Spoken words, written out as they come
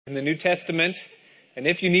in the New Testament. And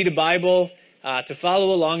if you need a Bible to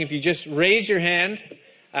follow along, if you just raise your hand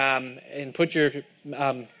and put your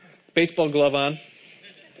baseball glove on,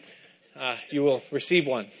 you will receive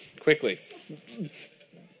one quickly.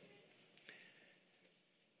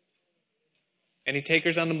 Any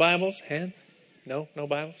takers on the Bibles? Hands? No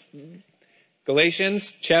Bibles?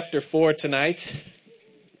 Galatians chapter 4 tonight.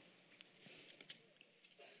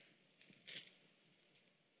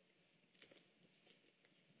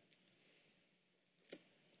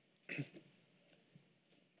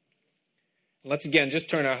 Let's again just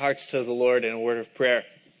turn our hearts to the Lord in a word of prayer.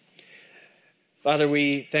 Father,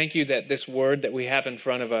 we thank you that this word that we have in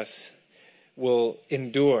front of us will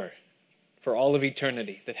endure for all of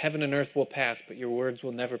eternity, that heaven and earth will pass, but your words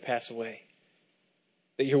will never pass away,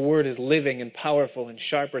 that your word is living and powerful and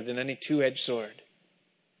sharper than any two-edged sword,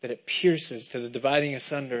 that it pierces to the dividing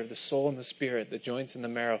asunder of the soul and the spirit, the joints and the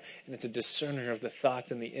marrow, and it's a discerner of the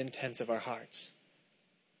thoughts and the intents of our hearts.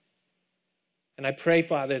 And I pray,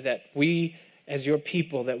 Father, that we, as your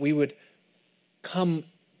people, that we would come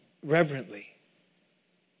reverently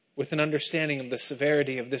with an understanding of the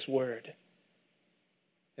severity of this word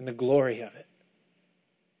and the glory of it.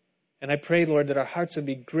 And I pray, Lord, that our hearts would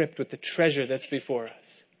be gripped with the treasure that's before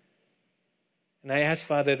us. And I ask,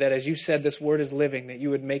 Father, that as you said this word is living, that you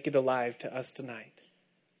would make it alive to us tonight.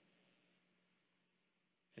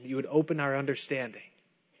 And you would open our understanding.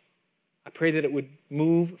 I pray that it would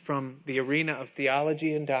move from the arena of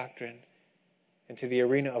theology and doctrine into the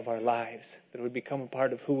arena of our lives, that it would become a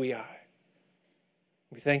part of who we are.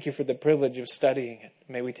 We thank you for the privilege of studying it.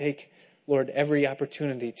 May we take, Lord, every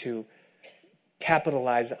opportunity to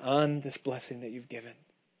capitalize on this blessing that you've given.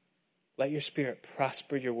 Let your Spirit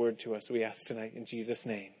prosper your word to us, we ask tonight in Jesus'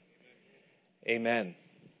 name. Amen.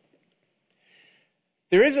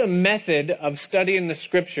 There is a method of studying the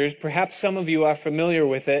Scriptures. Perhaps some of you are familiar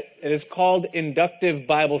with it. It is called inductive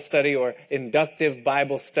Bible study or inductive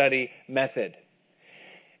Bible study method.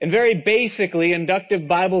 And very basically, inductive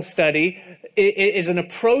Bible study is an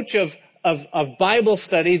approach of Bible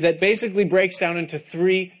study that basically breaks down into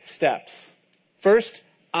 3 steps. First,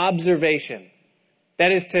 observation.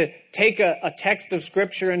 That is to take a text of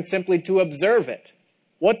Scripture and simply to observe it.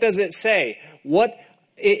 What does it say? What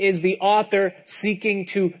is the author seeking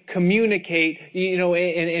to communicate,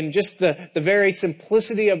 in just the very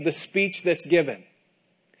simplicity of the speech that's given?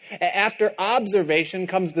 After observation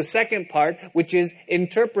comes the second part, which is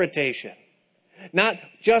interpretation. Not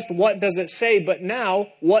just what does it say, but now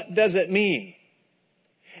what does it mean?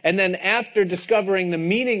 And then after discovering the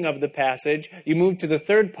meaning of the passage, you move to the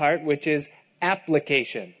third part, which is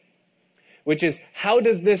application. Which is, how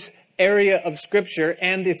does this area of Scripture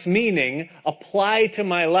and its meaning apply to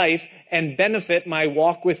my life and benefit my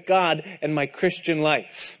walk with God and my Christian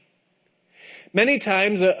life? Many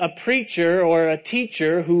times a preacher or a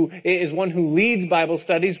teacher who is one who leads Bible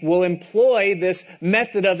studies will employ this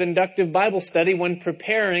method of inductive Bible study when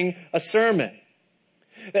preparing a sermon.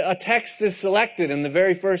 A text is selected, and the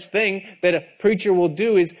very first thing that a preacher will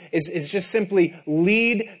do is just simply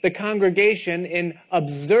lead the congregation in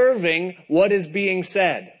observing what is being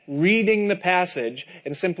said, reading the passage,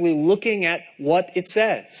 and simply looking at what it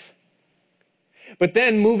says. But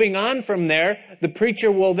then moving on from there, the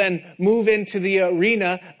preacher will then move into the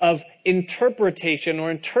arena of interpretation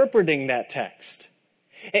or interpreting that text.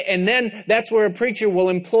 And then that's where a preacher will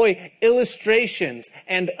employ illustrations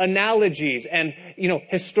and analogies and,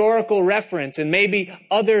 historical reference and maybe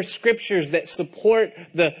other scriptures that support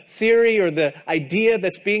the theory or the idea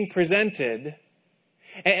that's being presented.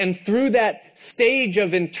 And through that stage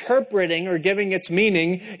of interpreting or giving its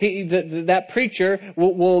meaning, that preacher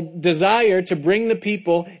will desire to bring the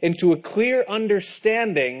people into a clear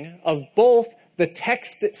understanding of both the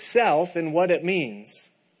text itself and what it means,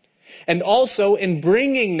 and also in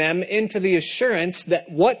bringing them into the assurance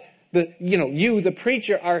that what the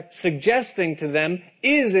preacher, are suggesting to them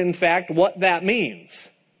is in fact what that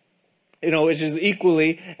means, which is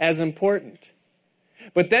equally as important.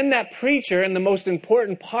 But then that preacher, and the most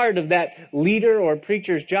important part of that leader or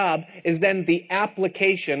preacher's job, is then the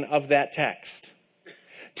application of that text.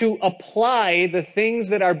 To apply the things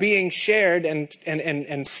that are being shared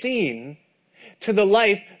and seen to the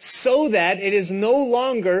life so that it is no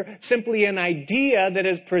longer simply an idea that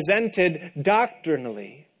is presented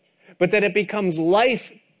doctrinally, but that it becomes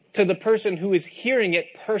life to the person who is hearing it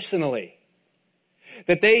personally.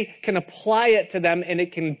 That they can apply it to them and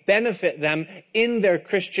it can benefit them in their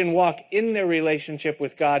Christian walk, in their relationship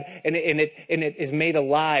with God, and it is made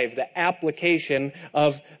alive, the application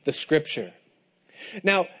of the Scripture.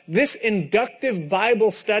 Now, this inductive Bible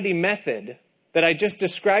study method that I just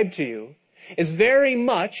described to you is very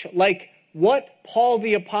much like what Paul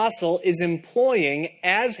the Apostle is employing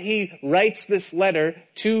as he writes this letter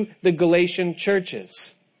to the Galatian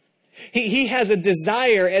churches. He has a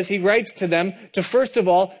desire, as he writes to them, to first of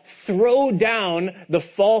all throw down the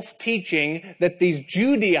false teaching that these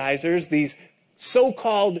Judaizers, these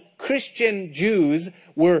so-called Christian Jews,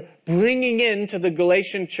 were bringing into the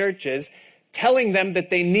Galatian churches, telling them that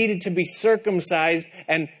they needed to be circumcised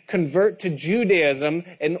and convert to Judaism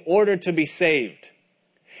in order to be saved.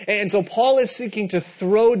 And so Paul is seeking to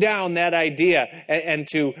throw down that idea and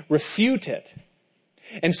to refute it.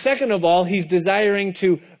 And second of all, he's desiring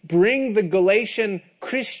to bring the Galatian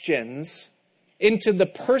Christians into the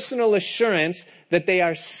personal assurance that they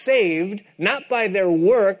are saved, not by their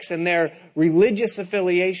works and their religious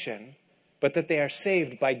affiliation, but that they are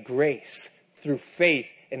saved by grace through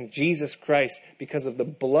faith in Jesus Christ because of the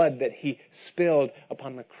blood that he spilled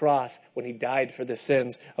upon the cross when he died for the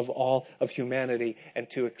sins of all of humanity, and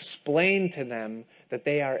to explain to them that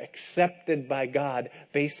they are accepted by God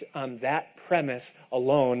based on that premise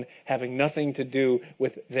alone, having nothing to do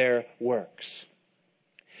with their works.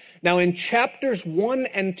 Now in chapters 1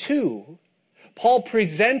 and 2, Paul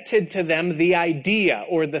presented to them the idea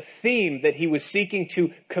or the theme that he was seeking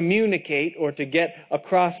to communicate or to get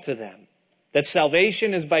across to them. That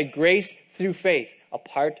salvation is by grace through faith,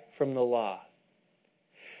 apart from the law.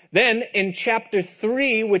 Then in chapter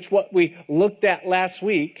 3, which what we looked at last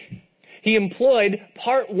week, he employed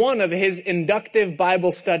part 1 of his inductive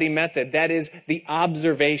Bible study method, that is, the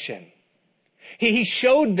observation. He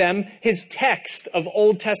showed them his text of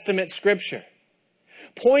Old Testament scripture,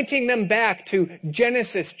 pointing them back to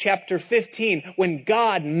Genesis chapter 15, when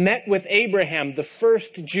God met with Abraham, the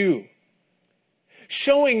first Jew.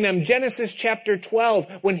 Showing them Genesis chapter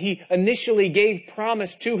 12, when he initially gave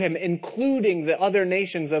promise to him, including the other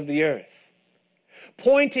nations of the earth.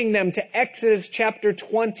 Pointing them to Exodus chapter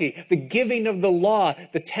 20, the giving of the law,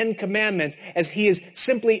 the 10 Commandments, as he is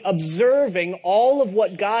simply observing all of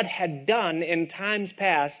what God had done in times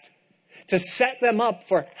past to set them up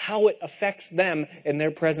for how it affects them in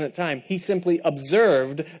their present time. He simply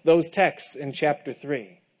observed those texts in chapter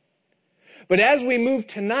 3. But as we move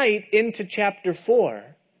tonight into chapter 4,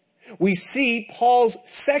 we see Paul's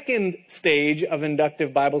second stage of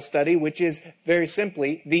inductive Bible study, which is very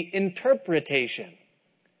simply the interpretation.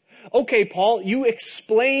 Okay, Paul, you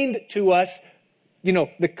explained to us,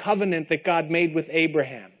 the covenant that God made with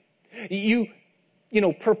Abraham. You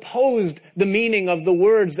proposed the meaning of the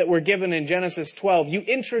words that were given in Genesis 12. You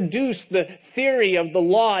introduced the theory of the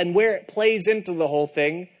law and where it plays into the whole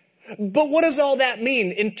thing. But what does all that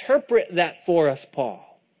mean? Interpret that for us, Paul.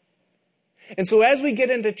 And so as we get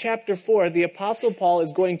into chapter 4, the Apostle Paul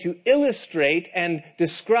is going to illustrate and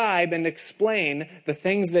describe and explain the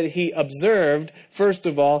things that he observed, first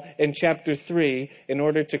of all, in chapter 3, in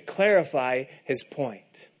order to clarify his point.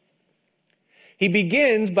 He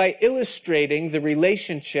begins by illustrating the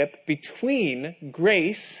relationship between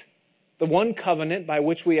grace, the one covenant by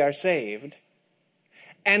which we are saved,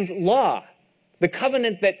 and law, the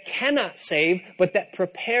covenant that cannot save, but that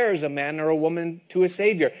prepares a man or a woman to a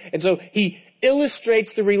Savior. And so he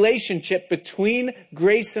illustrates the relationship between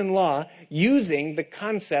grace and law using the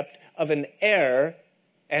concept of an heir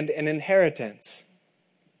and an inheritance.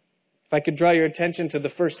 If I could draw your attention to the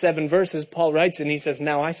first 7 verses, Paul writes and he says,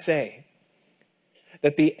 "Now I say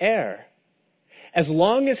that the heir, as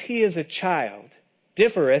long as he is a child,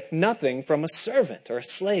 differeth nothing from a servant or a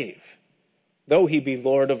slave, though he be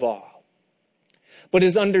Lord of all, but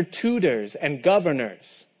is under tutors and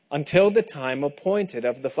governors until the time appointed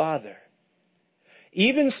of the Father.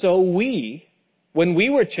 Even so we, when we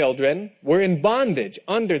were children, were in bondage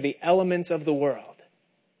under the elements of the world.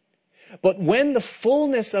 But when the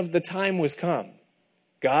fullness of the time was come,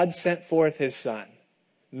 God sent forth his Son,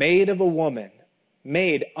 made of a woman,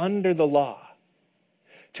 made under the law,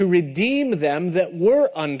 to redeem them that were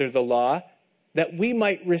under the law, that we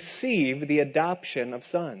might receive the adoption of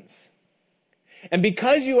sons. And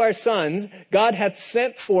because you are sons, God hath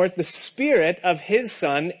sent forth the Spirit of his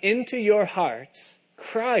Son into your hearts,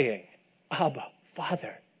 crying, Abba,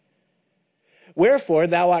 Father. Wherefore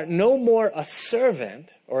thou art no more a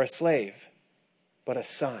servant or a slave, but a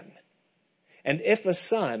son. And if a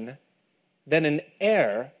son, then an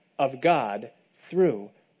heir of God through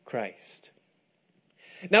Christ."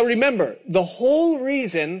 Now remember, the whole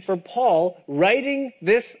reason for Paul writing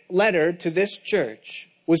this letter to this church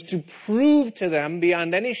was to prove to them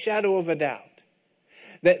beyond any shadow of a doubt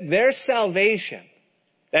that their salvation,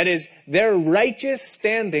 that is, their righteous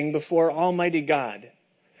standing before Almighty God,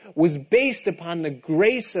 was based upon the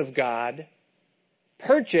grace of God,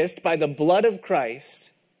 purchased by the blood of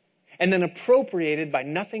Christ, and then appropriated by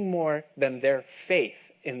nothing more than their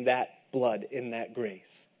faith in that blood, in that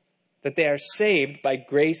grace. That they are saved by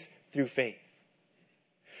grace through faith.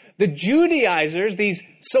 The Judaizers, these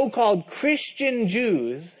so-called Christian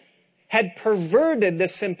Jews, had perverted the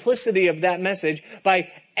simplicity of that message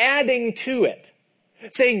by adding to it,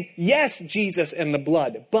 saying, yes, Jesus and the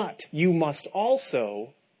blood, but you must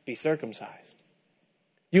also be circumcised.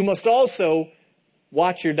 You must also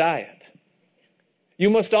watch your diet. You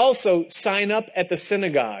must also sign up at the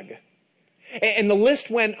synagogue. And the list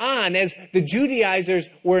went on as the Judaizers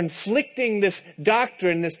were inflicting this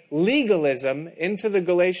doctrine, this legalism into the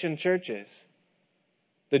Galatian churches.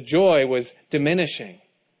 The joy was diminishing.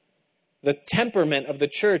 The temperament of the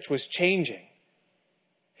church was changing.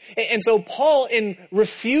 And so Paul, in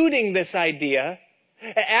refuting this idea,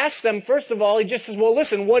 asks them, first of all, he just says, well,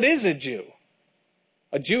 listen, what is a Jew?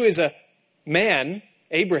 A Jew is a man,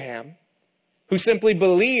 Abraham, who simply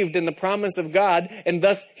believed in the promise of God, and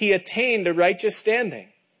thus he attained a righteous standing.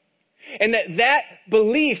 And that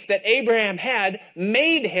belief that Abraham had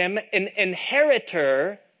made him an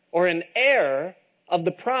inheritor or an heir of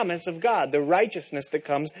the promise of God, the righteousness that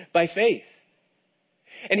comes by faith.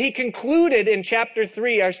 And he concluded in chapter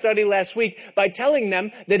 3, our study last week, by telling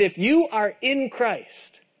them that if you are in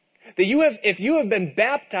Christ, if you have been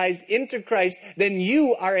baptized into Christ, then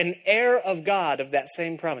you are an heir of God of that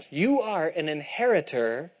same promise. You are an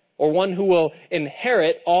inheritor, or one who will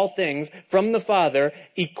inherit all things from the Father,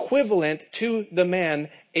 equivalent to the man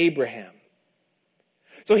Abraham.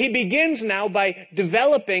 So he begins now by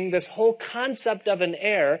developing this whole concept of an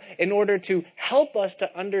heir in order to help us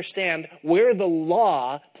to understand where the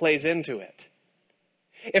law plays into it.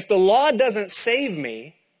 If the law doesn't save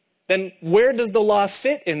me, then where does the law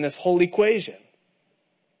fit in this whole equation?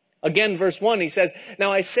 Again, verse 1, he says,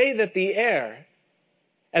 now I say that the heir,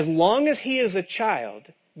 as long as he is a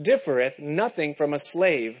child, differeth nothing from a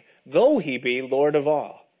slave, though he be Lord of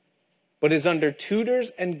all, but is under tutors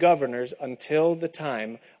and governors until the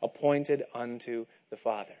time appointed unto the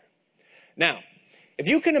Father. Now, if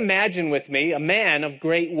you can imagine with me a man of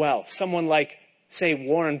great wealth, someone like, say,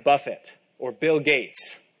 Warren Buffett or Bill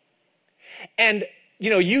Gates, and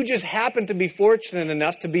you just happen to be fortunate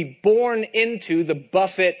enough to be born into the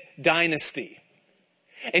Buffett dynasty.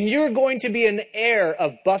 And you're going to be an heir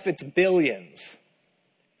of Buffett's billions.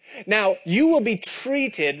 Now, you will be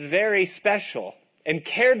treated very special and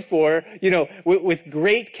cared for, with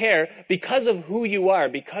great care because of who you are,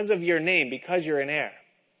 because of your name, because you're an heir.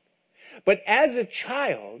 But as a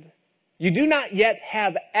child, you do not yet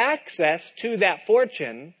have access to that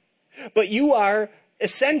fortune, but you are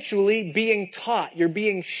essentially being taught, you're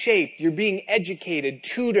being shaped, you're being educated,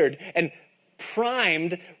 tutored, and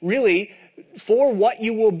primed, really, for what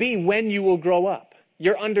you will be when you will grow up.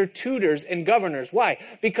 You're under tutors and governors. Why?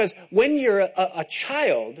 Because when you're a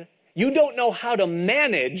child, you don't know how to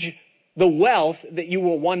manage the wealth that you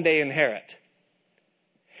will one day inherit.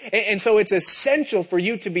 And so it's essential for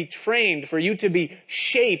you to be trained, for you to be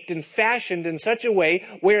shaped and fashioned in such a way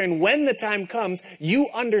wherein when the time comes, you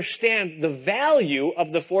understand the value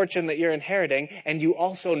of the fortune that you're inheriting, and you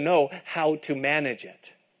also know how to manage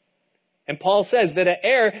it. And Paul says that an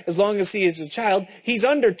heir, as long as he is a child, he's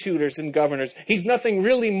under tutors and governors. He's nothing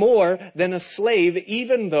really more than a slave,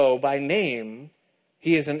 even though by name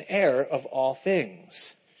he is an heir of all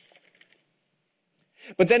things.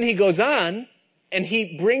 But then he goes on, and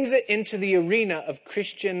he brings it into the arena of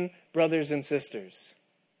Christian brothers and sisters.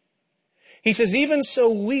 He says, even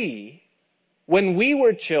so we, when we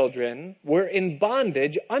were children, were in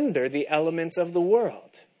bondage under the elements of the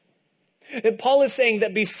world. And Paul is saying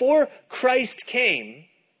that before Christ came,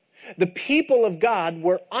 the people of God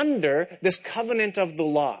were under this covenant of the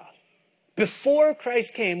law. Before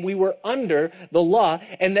Christ came, we were under the law,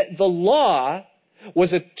 and that the law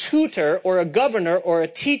was a tutor or a governor or a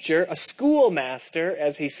teacher, a schoolmaster,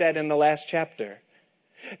 as he said in the last chapter,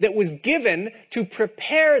 that was given to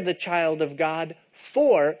prepare the child of God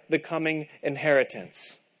for the coming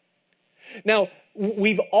inheritance. Now,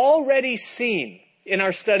 we've already seen in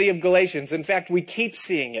our study of Galatians, in fact, we keep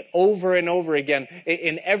seeing it over and over again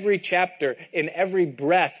in every chapter, in every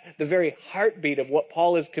breath, the very heartbeat of what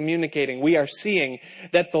Paul is communicating. We are seeing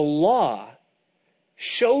that the law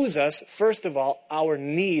shows us, first of all, our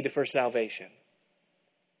need for salvation.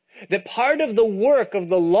 That part of the work of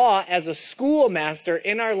the law as a schoolmaster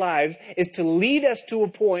in our lives is to lead us to a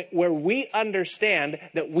point where we understand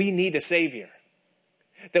that we need a Savior.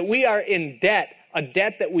 That we are in debt, a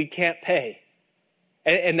debt that we can't pay.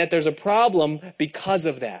 And that there's a problem because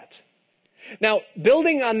of that. Now,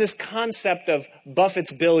 building on this concept of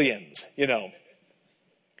Buffett's billions,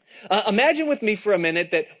 Imagine with me for a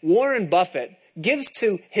minute that Warren Buffett gives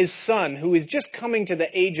to his son, who is just coming to the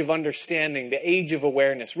age of understanding, the age of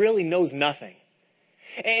awareness, really knows nothing.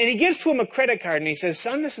 And he gives to him a credit card and he says,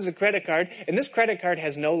 son, this is a credit card, and this credit card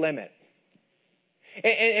has no limit.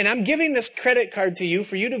 And I'm giving this credit card to you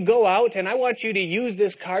for you to go out, and I want you to use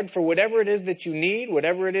this card for whatever it is that you need,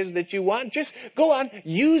 whatever it is that you want. Just go on,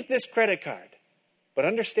 use this credit card. But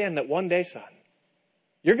understand that one day, son,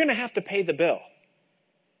 you're going to have to pay the bill.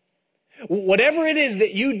 Whatever it is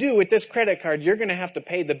that you do with this credit card, you're going to have to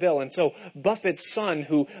pay the bill. And so Buffett's son,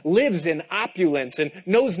 who lives in opulence and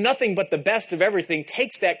knows nothing but the best of everything,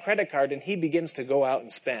 takes that credit card and he begins to go out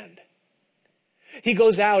and spend. He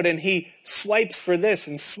goes out and he swipes for this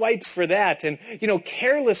and swipes for that and,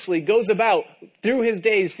 carelessly goes about through his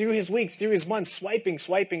days, through his weeks, through his months, swiping.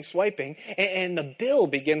 And the bill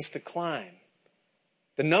begins to climb.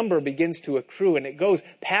 The number begins to accrue and it goes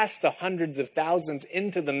past the hundreds of thousands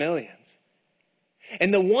into the millions.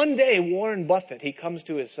 And the one day, Warren Buffett, he comes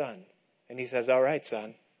to his son and he says, all right,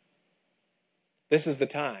 son, this is the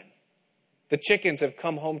time. The chickens have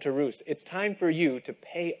come home to roost. It's time for you to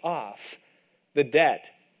pay off the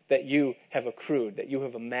debt that you have accrued, that you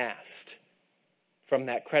have amassed from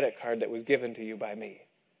that credit card that was given to you by me.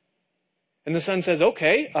 And the son says,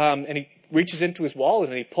 okay, and he reaches into his wallet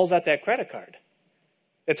and he pulls out that credit card.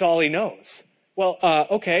 That's all he knows. Well,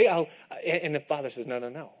 okay, and the father says,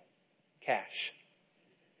 no, cash.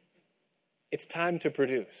 It's time to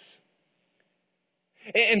produce.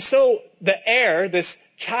 And so the heir, this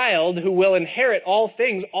child who will inherit all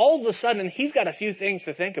things, all of a sudden he's got a few things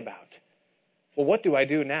to think about. Well, what do I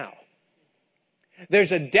do now?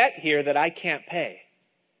 There's a debt here that I can't pay.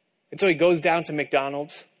 And so he goes down to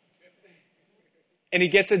McDonald's and he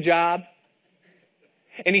gets a job.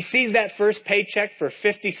 And he sees that first paycheck for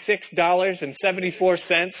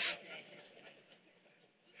 $56.74.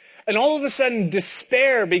 And all of a sudden,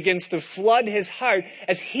 despair begins to flood his heart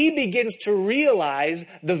as he begins to realize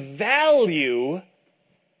the value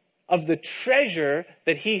of the treasure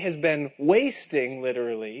that he has been wasting,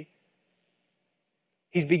 literally.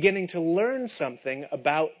 He's beginning to learn something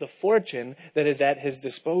about the fortune that is at his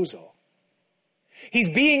disposal. He's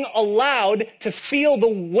being allowed to feel the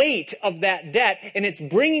weight of that debt, and it's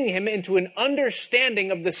bringing him into an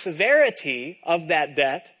understanding of the severity of that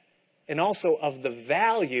debt and also of the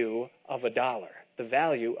value of $1, the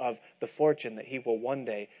value of the fortune that he will one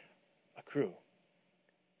day accrue.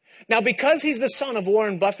 Now, because he's the son of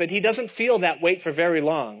Warren Buffett, he doesn't feel that weight for very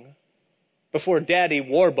long before Daddy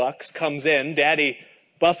Warbucks comes in, Daddy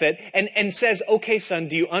Buffett, and says, okay, son,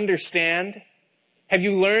 do you understand? Have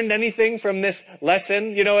you learned anything from this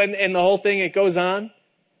lesson? And the whole thing, it goes on.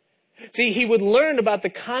 See, he would learn about the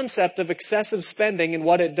concept of excessive spending and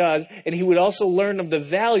what it does, and he would also learn of the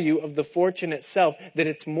value of the fortune itself, that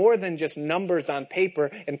it's more than just numbers on paper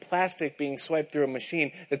and plastic being swiped through a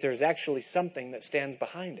machine, that there's actually something that stands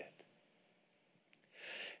behind it.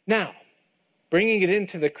 Now, bringing it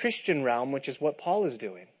into the Christian realm, which is what Paul is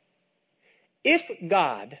doing. If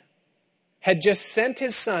God had just sent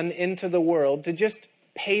his son into the world to just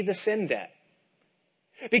pay the sin debt.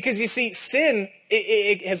 Because you see, sin,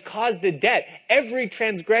 it has caused a debt. Every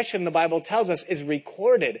transgression, the Bible tells us, is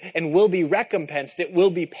recorded and will be recompensed. It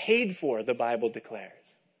will be paid for, the Bible declares.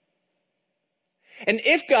 And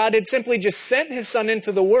if God had simply just sent his son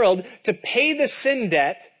into the world to pay the sin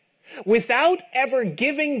debt without ever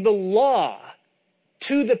giving the law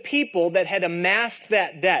to the people that had amassed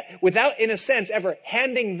that debt, without, in a sense, ever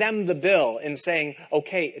handing them the bill and saying,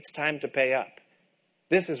 okay, it's time to pay up.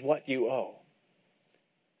 This is what you owe.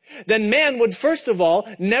 Then man would, first of all,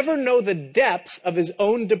 never know the depths of his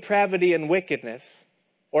own depravity and wickedness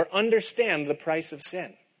or understand the price of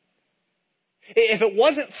sin. If it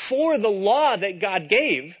wasn't for the law that God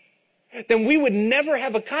gave, then we would never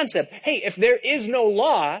have a concept. Hey, if there is no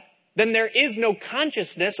law, then there is no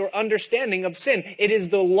consciousness or understanding of sin. It is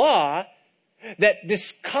the law that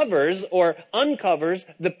discovers or uncovers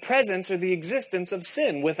the presence or the existence of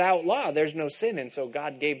sin. Without law, there's no sin. And so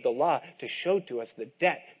God gave the law to show to us the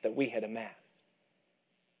debt that we had amassed.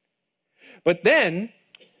 But then,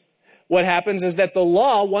 what happens is that the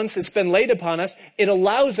law, once it's been laid upon us, it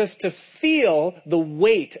allows us to feel the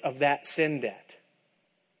weight of that sin debt.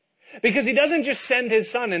 Because he doesn't just send his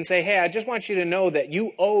son and say, hey, I just want you to know that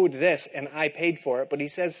you owed this and I paid for it. But he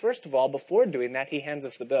says, first of all, before doing that, he hands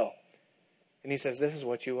us the bill. And he says, this is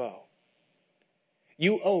what you owe.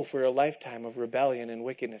 You owe for a lifetime of rebellion and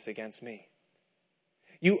wickedness against me.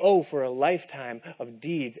 You owe for a lifetime of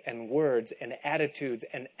deeds and words and attitudes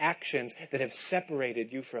and actions that have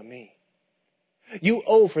separated you from me. You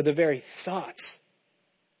owe for the very thoughts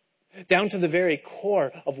Down to the very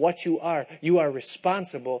core of what you are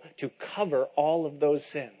responsible to cover all of those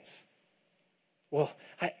sins. Well,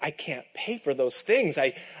 I can't pay for those things.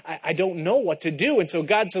 I don't know what to do. And so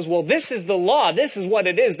God says, well, this is the law. This is what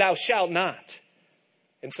it is. Thou shalt not.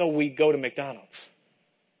 And so we go to McDonald's.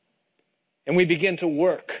 And we begin to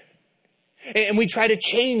work. And we try to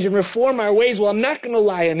change and reform our ways. Well, I'm not going to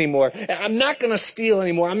lie anymore. I'm not going to steal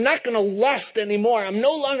anymore. I'm not going to lust anymore. I'm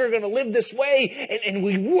no longer going to live this way. And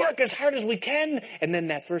we work as hard as we can. And then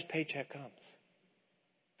that first paycheck comes.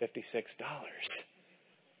 $56.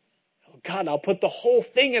 Oh, God, I'll put the whole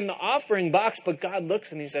thing in the offering box. But God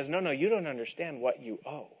looks and he says, no, you don't understand what you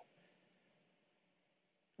owe.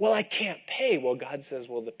 Well, I can't pay. Well, God says,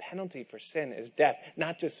 well, the penalty for sin is death.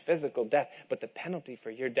 Not just physical death, but the penalty for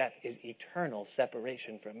your death is eternal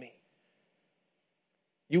separation from me.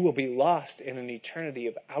 You will be lost in an eternity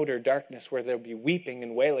of outer darkness where there will be weeping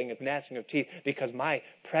and wailing and gnashing of teeth because my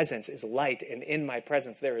presence is light, and in my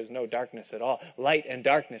presence there is no darkness at all. Light and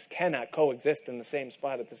darkness cannot coexist in the same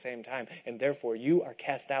spot at the same time, and therefore you are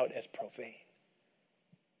cast out as profane.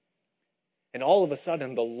 And all of a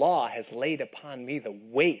sudden, the law has laid upon me the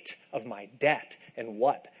weight of my debt and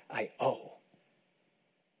what I owe.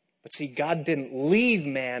 But see, God didn't leave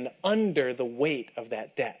man under the weight of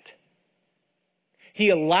that debt. He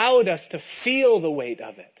allowed us to feel the weight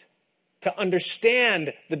of it, to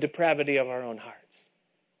understand the depravity of our own hearts,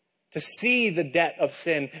 to see the debt of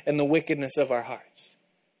sin and the wickedness of our hearts.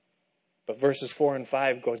 But verses 4 and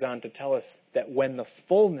 5 goes on to tell us that when the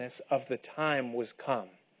fullness of the time was come,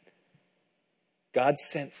 God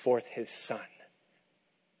sent forth his Son,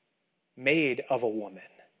 made of a woman,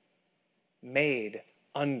 made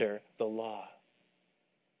under the law,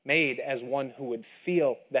 made as one who would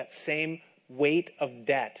feel that same weight of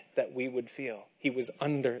debt that we would feel. He was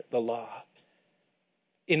under the law,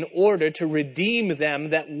 in order to redeem them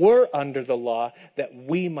that were under the law, that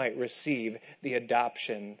we might receive the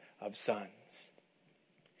adoption of sons.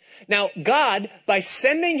 Now, God, by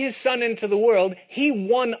sending his Son into the world, he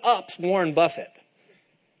one-ups Warren Buffett.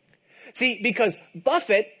 See, because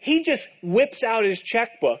Buffett, he just whips out his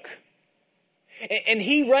checkbook and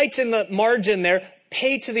he writes in the margin there,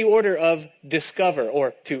 pay to the order of Discover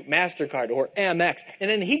or to MasterCard or Amex. And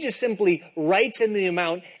then he just simply writes in the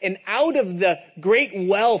amount, and out of the great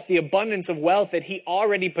wealth, the abundance of wealth that he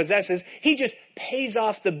already possesses, he just pays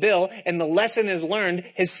off the bill, and the lesson is learned.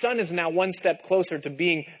 His son is now one step closer to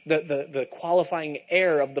being the qualifying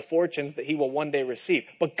heir of the fortunes that he will one day receive.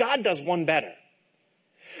 But God does one better.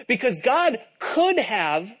 Because God could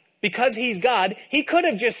have, because he's God, he could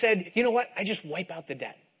have just said, you know what, I just wipe out the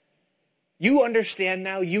debt. You understand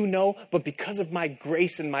now, you know, but because of my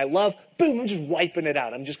grace and my love, boom, I'm just wiping it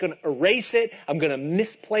out. I'm just going to erase it. I'm going to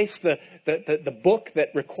misplace the book that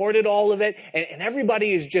recorded all of it. And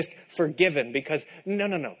everybody is just forgiven because,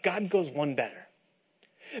 no, God goes one better.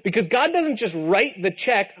 Because God doesn't just write the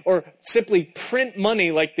check or simply print money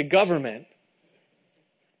like the government.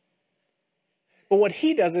 But what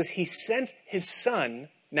he does is he sent his Son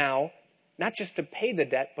now, not just to pay the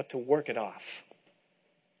debt, but to work it off.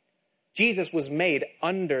 Jesus was made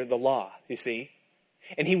under the law, you see.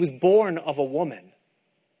 And he was born of a woman.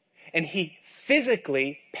 And he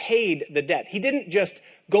physically paid the debt. He didn't just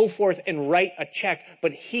go forth and write a check,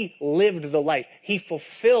 but he lived the life. He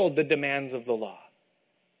fulfilled the demands of the law.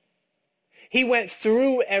 He went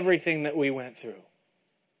through everything that we went through.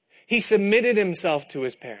 He submitted himself to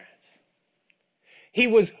his parents. He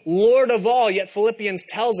was Lord of all, yet Philippians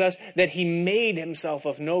tells us that he made himself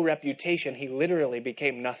of no reputation. He literally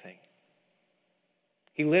became nothing.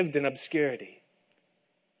 He lived in obscurity.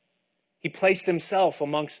 He placed himself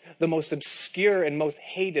amongst the most obscure and most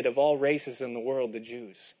hated of all races in the world, the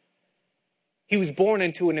Jews. He was born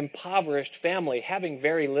into an impoverished family, having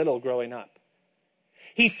very little growing up.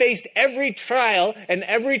 He faced every trial and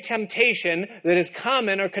every temptation that is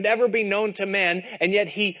common or could ever be known to man, and yet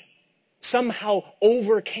he somehow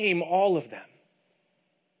overcame all of them.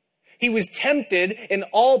 He was tempted in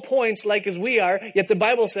all points like as we are, yet the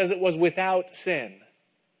Bible says it was without sin.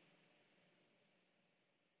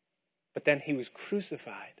 But then he was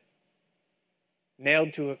crucified,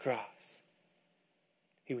 nailed to a cross.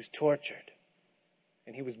 He was tortured,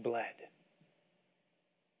 and he was bled.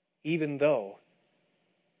 Even though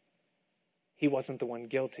he wasn't the one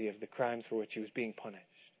guilty of the crimes for which he was being punished.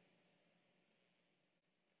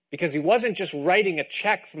 Because he wasn't just writing a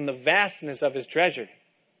check from the vastness of his treasury,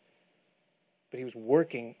 but he was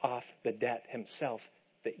working off the debt himself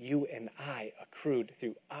that you and I accrued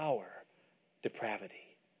through our depravity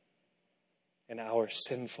and our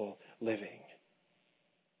sinful living.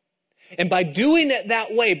 And by doing it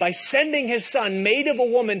that way, by sending his son, made of a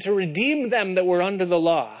woman, to redeem them that were under the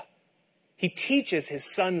law, he teaches his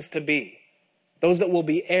sons to be, those that will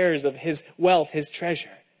be heirs of his wealth, his treasure.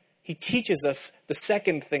 He teaches us the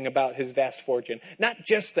second thing about his vast fortune. Not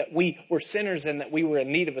just that we were sinners and that we were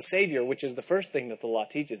in need of a Savior, which is the first thing that the law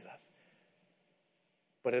teaches us.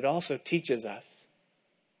 But it also teaches us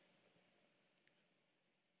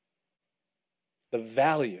the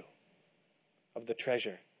value of the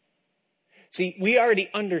treasure. See, we already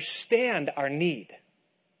understand our need.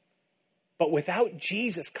 But without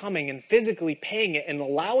Jesus coming and physically paying it and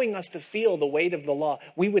allowing us to feel the weight of the law,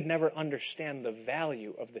 we would never understand the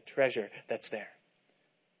value of the treasure that's there.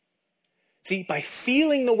 See, by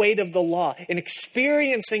feeling the weight of the law and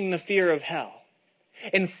experiencing the fear of hell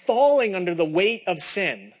and falling under the weight of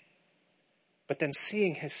sin, but then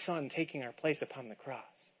seeing his son taking our place upon the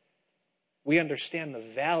cross, we understand the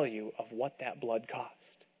value of what that blood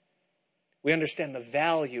cost. We understand the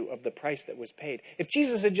value of the price that was paid. If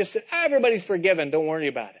Jesus had just said, everybody's forgiven, don't worry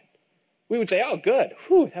about it, we would say, oh, good.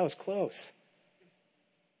 Whew, that was close.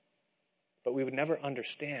 But we would never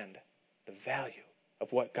understand the value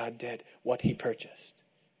of what God did, what he purchased.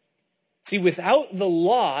 See, without the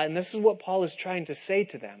law, and this is what Paul is trying to say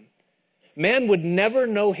to them, man would never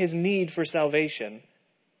know his need for salvation,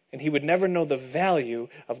 and he would never know the value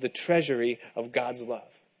of the treasury of God's love.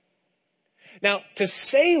 Now, to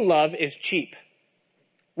say love is cheap.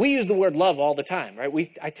 We use the word love all the time, right?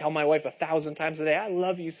 I tell my wife 1,000 times a day, I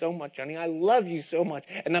love you so much, honey. I love you so much.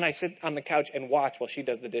 And then I sit on the couch and watch while she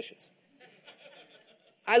does the dishes.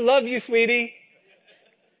 I love you, sweetie.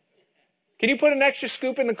 Can you put an extra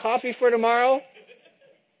scoop in the coffee for tomorrow?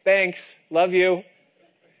 Thanks. Love you.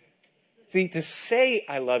 See, to say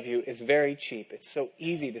I love you is very cheap. It's so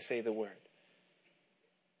easy to say the word.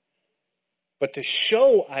 But to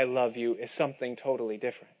show I love you is something totally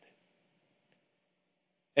different.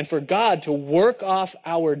 And for God to work off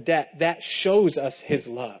our debt, that shows us his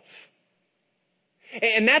love.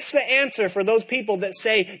 And that's the answer for those people that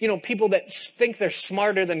say, people that think they're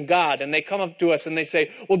smarter than God, and they come up to us and they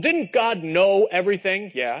say, well, didn't God know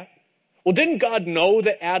everything? Yeah. Well, didn't God know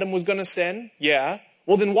that Adam was going to sin? Yeah.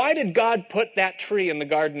 Well, then why did God put that tree in the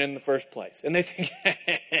garden in the first place? And they think,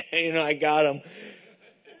 I got him.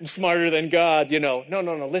 I'm smarter than God, No,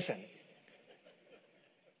 listen.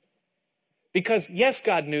 Because yes,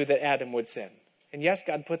 God knew that Adam would sin. And yes,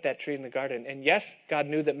 God put that tree in the garden. And yes, God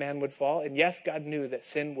knew that man would fall. And yes, God knew that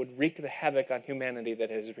sin would wreak the havoc on humanity that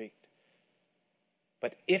it has wreaked.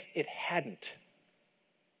 But if it hadn't,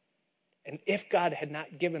 and if God had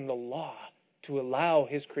not given the law to allow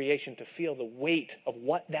his creation to feel the weight of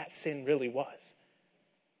what that sin really was,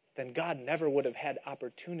 then God never would have had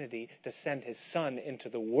opportunity to send his son into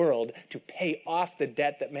the world to pay off the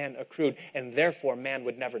debt that man accrued, and therefore man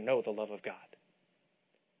would never know the love of God.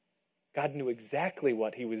 God knew exactly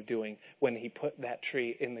what he was doing when he put that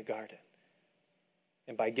tree in the garden,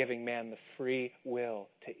 and by giving man the free will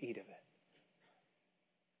to eat of it.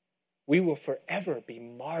 We will forever be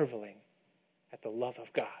marveling at the love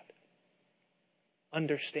of God,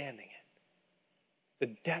 understanding it.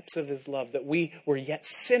 The depths of his love, that we were yet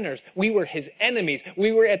sinners. We were his enemies.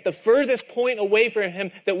 We were at the furthest point away from him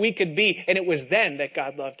that we could be. And it was then that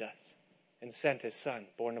God loved us and sent his son,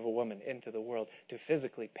 born of a woman, into the world to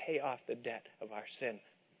physically pay off the debt of our sin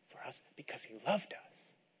for us because he loved us.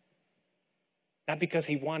 Not because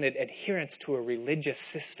he wanted adherence to a religious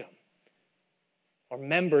system or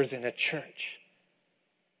members in a church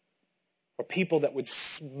or people that would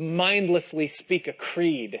mindlessly speak a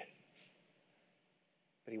creed.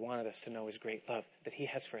 But he wanted us to know his great love that he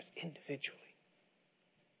has for us individually.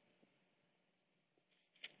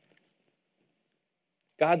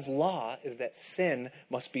 God's law is that sin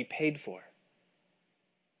must be paid for.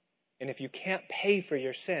 And if you can't pay for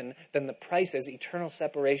your sin, then the price is eternal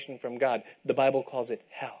separation from God. The Bible calls it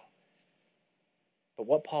hell. But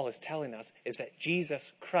what Paul is telling us is that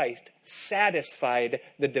Jesus Christ satisfied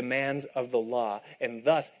the demands of the law, and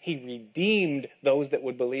thus he redeemed those that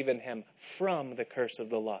would believe in him from the curse of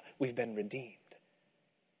the law. We've been redeemed.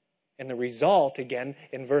 And the result, again,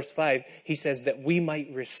 in verse 5, he says that we might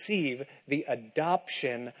receive the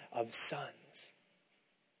adoption of sons.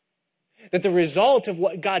 That the result of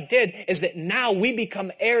what God did is that now we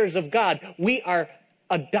become heirs of God. We are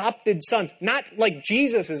adopted sons. Not like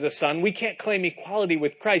Jesus is a son. We can't claim equality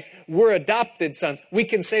with Christ. We're adopted sons. We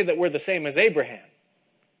can say that we're the same as Abraham.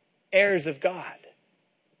 Heirs of God.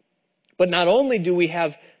 But not only do we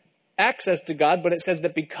have access to God, but it says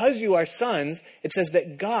that because you are sons, it says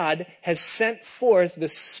that God has sent forth the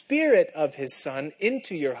Spirit of his Son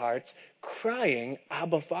into your hearts, crying,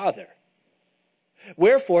 Abba, Father.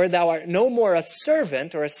 Wherefore thou art no more a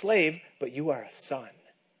servant or a slave, but you are a son.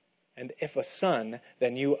 And if a son,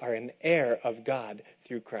 then you are an heir of God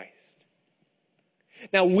through Christ.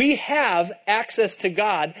 Now we have access to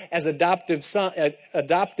God as adopted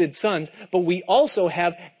sons, but we also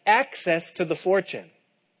have access to the fortune.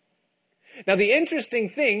 Now the interesting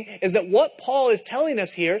thing is that what Paul is telling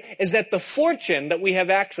us here is that the fortune that we have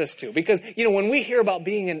access to, because, when we hear about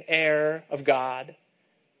being an heir of God,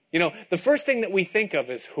 the first thing that we think of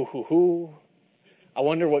is, I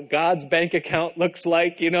wonder what God's bank account looks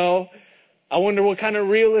like, I wonder what kind of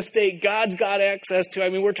real estate God's got access to. I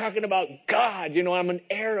mean, we're talking about God, I'm an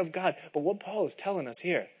heir of God. But what Paul is telling us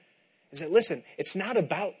here is that, listen, it's not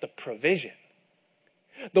about the provision.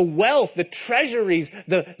 The wealth, the treasuries,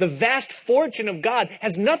 the vast fortune of God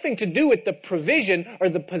has nothing to do with the provision or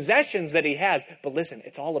the possessions that he has. But listen,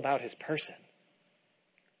 it's all about his person.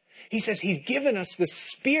 He says he's given us the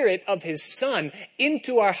Spirit of his Son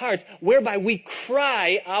into our hearts, whereby we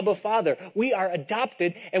cry, Abba, Father. We are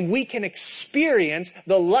adopted, and we can experience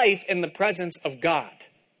the life in the presence of God.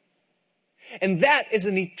 And that is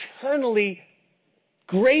an eternally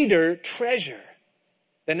greater treasure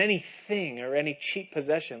than anything or any cheap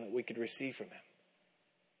possession that we could receive from him.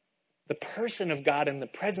 The person of God and the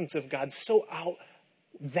presence of God so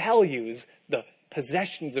outvalues the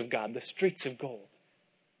possessions of God, the streets of gold.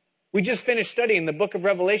 We just finished studying the book of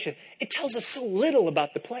Revelation. It tells us so little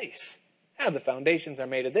about the place. The foundations are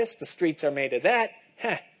made of this, the streets are made of that.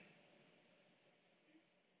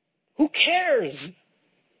 Who cares?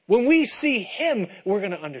 When we see him, we're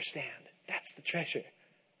going to understand. That's the treasure.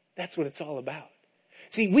 That's what it's all about.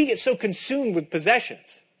 See, we get so consumed with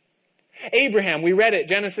possessions. Abraham, we read it,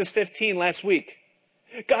 Genesis 15 last week.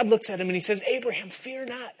 God looks at him and he says, Abraham, fear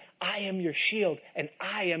not. I am your shield, and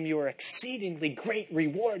I am your exceedingly great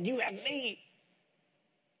reward. You have me.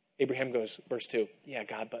 Abraham goes, verse 2, yeah,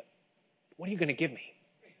 God, but what are you going to give me?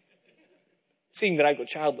 Seeing that I go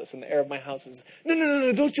childless and the heir of my house is,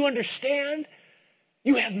 no, don't you understand?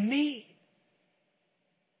 You have me.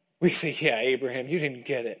 We say, yeah, Abraham, you didn't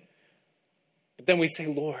get it. But then we say,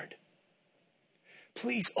 Lord,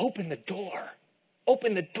 please open the door.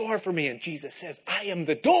 Open the door for me. And Jesus says, I am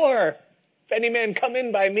the door. If any man come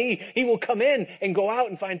in by me, he will come in and go out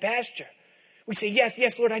and find pasture. We say,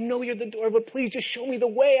 yes, Lord, I know you're the door, but please just show me the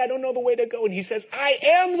way. I don't know the way to go. And he says, I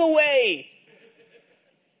am the way.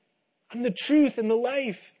 I'm the truth and the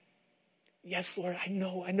life. Yes, Lord, I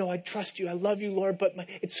know, I trust you. I love you, Lord, but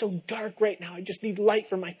it's so dark right now. I just need light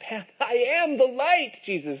for my path. I am the light,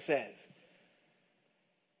 Jesus says.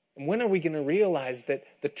 And when are we going to realize that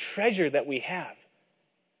the treasure that we have,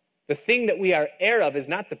 the thing that we are heir of, is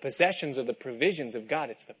not the possessions or the provisions of God,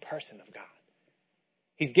 it's the person of God.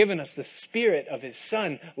 He's given us the Spirit of his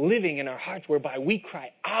Son living in our hearts, whereby we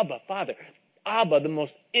cry, Abba, Father. Abba, the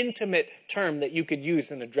most intimate term that you could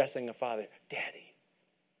use in addressing a father. Daddy.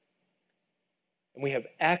 And we have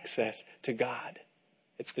access to God.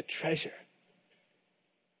 It's the treasure.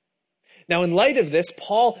 Now, in light of this,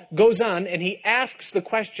 Paul goes on and he asks the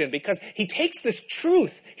question, because he takes this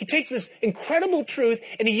truth, he takes this incredible truth,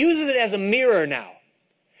 and he uses it as a mirror now.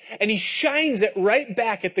 And he shines it right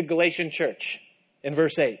back at the Galatian church in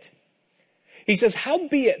verse 8. He says,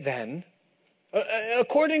 howbeit then,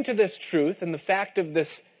 according to this truth and the fact of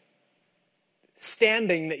this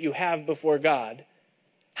standing that you have before God,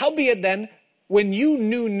 howbeit then, when you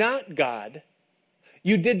knew not God,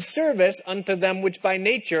 you did service unto them which by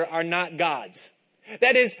nature are not gods.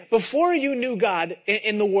 That is, before you knew God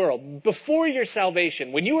in the world, before your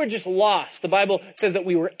salvation, when you were just lost, the Bible says that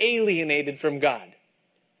we were alienated from God.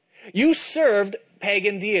 You served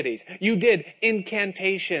pagan deities. You did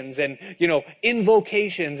incantations and,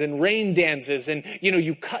 invocations and rain dances and,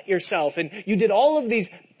 you cut yourself and you did all of these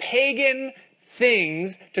pagan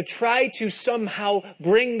things to try to somehow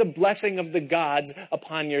bring the blessing of the gods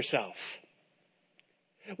upon yourself.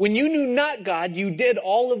 When you knew not God, you did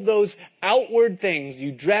all of those outward things.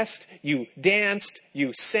 You dressed, you danced,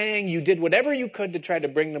 you sang, you did whatever you could to try to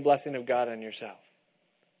bring the blessing of God on yourself.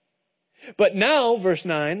 But now, verse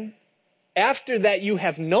 9, after that you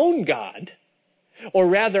have known God, or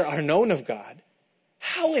rather are known of God,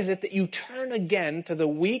 how is it that you turn again to the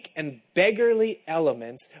weak and beggarly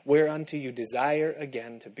elements whereunto you desire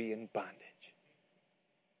again to be in bondage?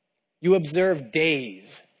 You observe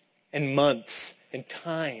days and months and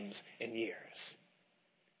times and years.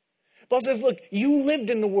 Paul says, look, you lived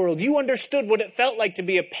in the world. You understood what it felt like to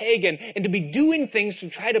be a pagan and to be doing things to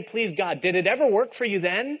try to please God. Did it ever work for you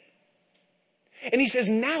then? And he says,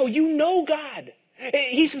 now you know God.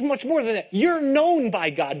 He says much more than that. You're known by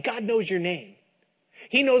God. God knows your name.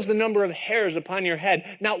 He knows the number of hairs upon your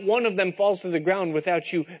head. Not one of them falls to the ground without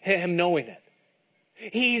him knowing it.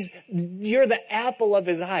 You're the apple of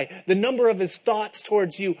his eye. The number of his thoughts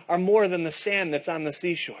towards you are more than the sand that's on the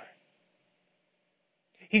seashore.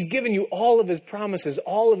 He's given you all of his promises,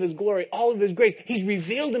 all of his glory, all of his grace. He's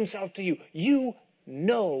revealed himself to you. You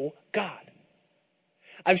know God.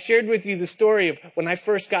 I've shared with you the story of when I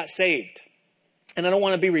first got saved. And I don't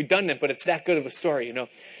want to be redundant, but it's that good of a story, you know.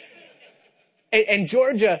 And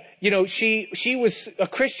Georgia, you know, she was a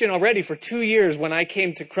Christian already for 2 years when I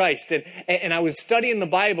came to Christ. And I was studying the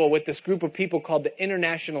Bible with this group of people called the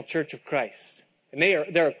International Church of Christ. And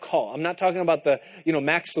they're a call. I'm not talking about the, you know,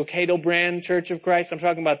 Max Lucado brand Church of Christ. I'm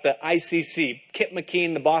talking about the ICC, Kip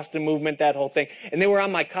McKean, the Boston movement, that whole thing. And they were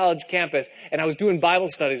on my college campus, and I was doing Bible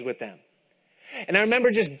studies with them. And I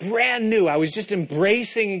remember just brand new, I was just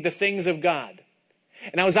embracing the things of God.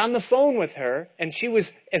 And I was on the phone with her, and she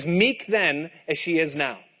was as meek then as she is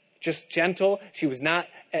now. Just gentle. She's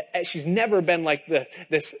never been like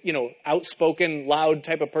this, you know, outspoken, loud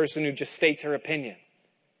type of person who just states her opinion.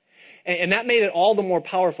 And that made it all the more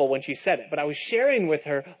powerful when she said it. But I was sharing with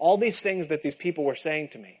her all these things that these people were saying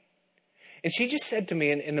to me. And she just said to me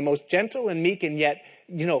in the most gentle and meek and yet,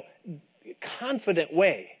 you know, confident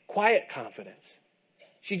way, quiet confidence.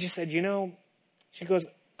 She just said, you know, she goes,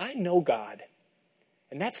 I know God.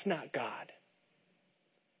 And that's not God.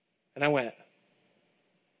 And I went,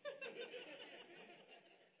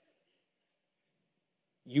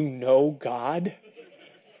 you know God?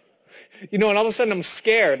 You know, and all of a sudden I'm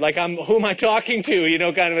scared, like who am I talking to, you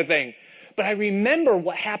know, kind of a thing. But I remember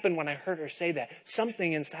what happened when I heard her say that.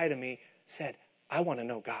 Something inside of me said, I want to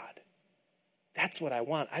know God. That's what I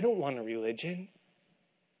want. I don't want a religion.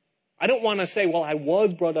 I don't want to say, well, I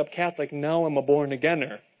was brought up Catholic, now I'm a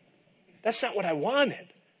born-againer. That's not what I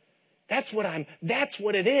wanted. That's what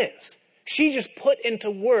it is. She just put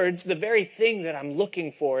into words the very thing that I'm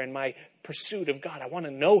looking for in my pursuit of God. I want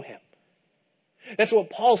to know him. That's what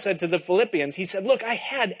Paul said to the Philippians. He said, look, I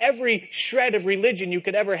had every shred of religion you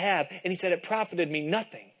could ever have. And he said, it profited me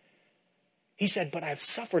nothing. He said, but I've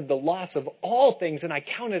suffered the loss of all things and I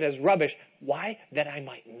count it as rubbish. Why? That I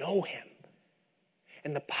might know him.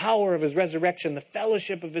 And the power of his resurrection, the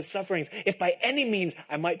fellowship of his sufferings, if by any means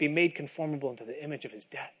I might be made conformable into the image of his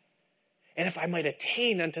death. And if I might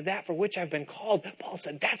attain unto that for which I've been called, Paul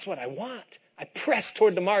said, that's what I want. I press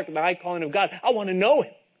toward the mark of the high calling of God. I want to know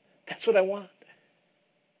him. That's what I want.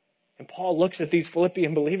 And Paul looks at these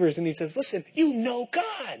Philippian believers and he says, listen, you know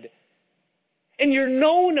God. And you're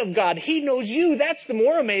known of God. He knows you. That's the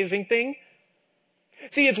more amazing thing.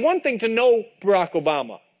 See, it's one thing to know Barack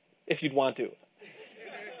Obama, if you'd want to.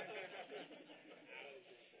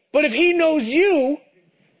 But if he knows you,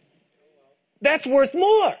 that's worth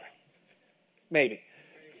more. Maybe.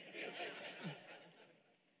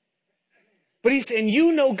 But he's saying,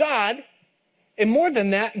 you know God, and more than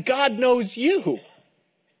that, God knows you.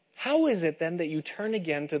 How is it then that you turn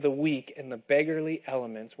again to the weak and the beggarly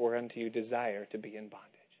elements whereunto you desire to be in bondage?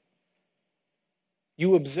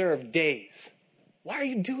 You observe days. Why are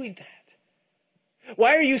you doing that?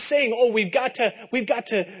 Why are you saying, oh, we've got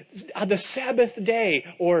to the Sabbath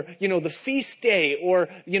day, or, you know, the feast day, or,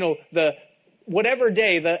 you know, the whatever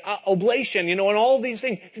day, the oblation, you know, and all these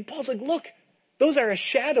things. And Paul's like, look, those are a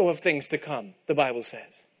shadow of things to come, the Bible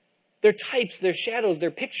says. They're types, they're shadows,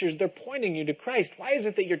 they're pictures, they're pointing you to Christ. Why is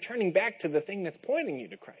it that you're turning back to the thing that's pointing you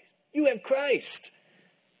to Christ? You have Christ.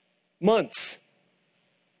 Months,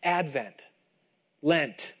 Advent,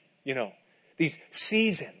 Lent, you know, these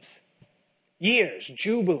seasons, years,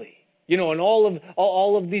 Jubilee, you know, and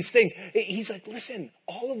all of these things. He's like, listen,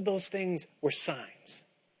 all of those things were signs.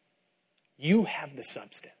 You have the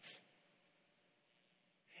substance.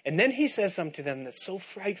 And then he says something to them that's so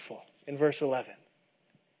frightful in verse 11.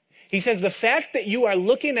 He says, the fact that you are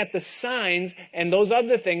looking at the signs and those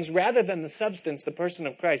other things rather than the substance, the person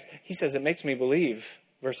of Christ, he says, it makes me believe.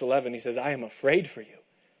 Verse 11, he says, I am afraid for you,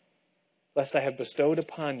 lest I have bestowed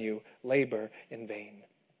upon you labor in vain.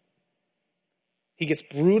 He gets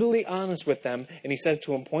brutally honest with them, and he says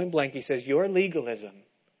to them point blank, he says, your legalism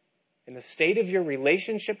and the state of your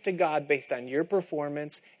relationship to God based on your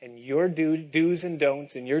performance and your do's and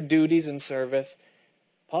don'ts and your duties and service,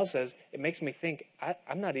 Paul says, it makes me think,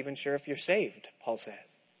 I'm not even sure if you're saved, Paul says.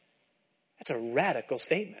 That's a radical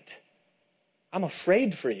statement. I'm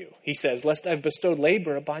afraid for you, he says, lest I've bestowed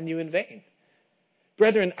labor upon you in vain.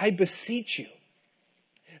 Brethren, I beseech you,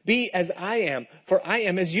 be as I am, for I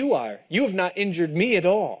am as you are. You have not injured me at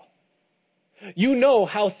all. You know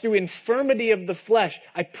how through infirmity of the flesh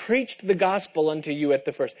I preached the gospel unto you at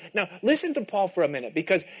the first. Now, listen to Paul for a minute,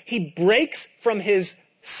 because he breaks from his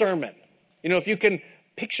sermon. If you can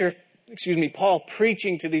picture, Paul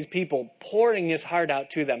preaching to these people, pouring his heart out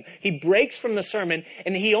to them. He breaks from the sermon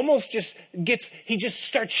and he almost he just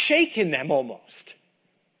starts shaking them almost.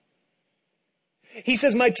 He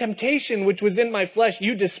says, my temptation, which was in my flesh,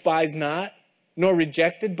 you despise not, nor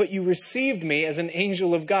rejected, but you received me as an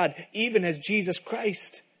angel of God, even as Jesus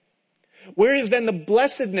Christ. Where is then the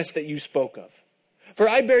blessedness that you spoke of? For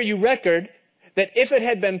I bear you record that if it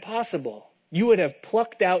had been possible, you would have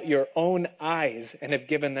plucked out your own eyes and have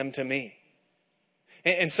given them to me.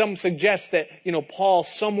 And some suggest that, Paul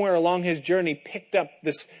somewhere along his journey picked up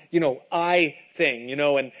this, eye thing,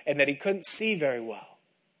 and that he couldn't see very well.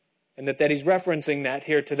 And that he's referencing that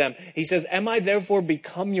here to them. He says, am I therefore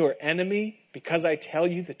become your enemy because I tell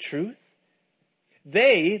you the truth?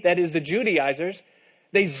 They, that is the Judaizers,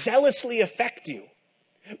 they zealously affect you.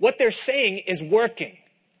 What they're saying is working.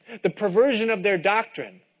 The perversion of their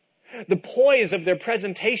doctrine, the poise of their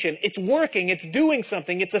presentation, it's working, it's doing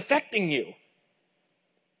something, it's affecting you.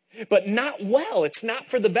 But not well, it's not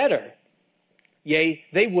for the better. Yea,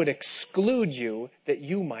 they would exclude you that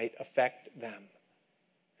you might affect them.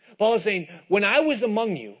 Paul is saying, when I was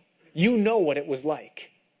among you, you know what it was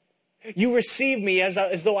like. You received me as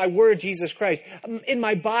though I were Jesus Christ. In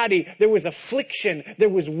my body, there was affliction, there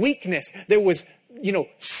was weakness, there was,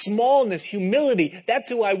 smallness, humility. That's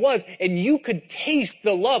who I was. And you could taste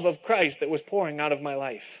the love of Christ that was pouring out of my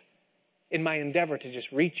life in my endeavor to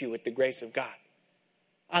just reach you with the grace of God.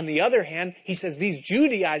 On the other hand, he says these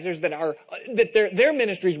Judaizers that their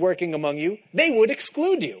ministry is working among you, they would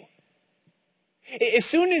exclude you. As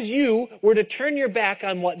soon as you were to turn your back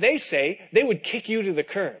on what they say, they would kick you to the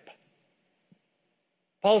curb.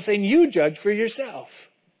 Paul's saying, you judge for yourself.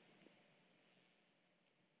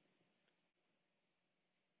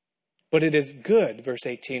 But it is good, verse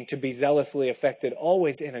 18, to be zealously affected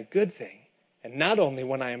always in a good thing, and not only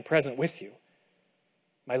when I am present with you.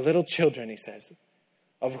 My little children, he says,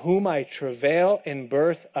 of whom I travail in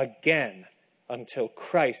birth again until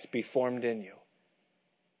Christ be formed in you.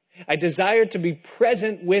 I desire to be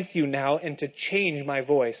present with you now and to change my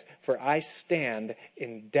voice, for I stand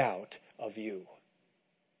in doubt of you.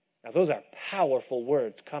 Now those are powerful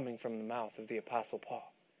words coming from the mouth of the Apostle Paul.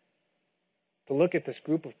 To look at this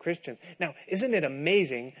group of Christians. Now, isn't it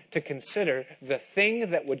amazing to consider the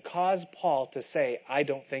thing that would cause Paul to say, I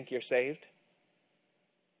don't think you're saved?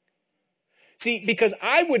 See, because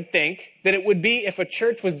I would think that it would be if a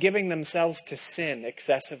church was giving themselves to sin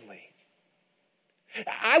excessively.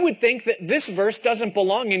 I would think that this verse doesn't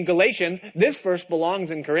belong in Galatians. This verse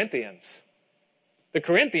belongs in Corinthians. The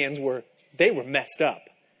Corinthians were messed up.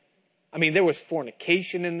 I mean, there was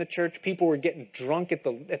fornication in the church. People were getting drunk at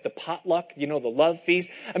the potluck, the love feast.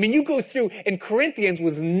 I mean, you go through, and Corinthians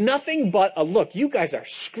was nothing but a look. You guys are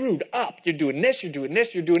screwed up. You're doing this, you're doing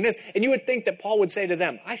this, you're doing this. And you would think that Paul would say to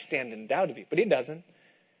them, I stand in doubt of you. But he doesn't.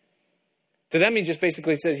 To them, he just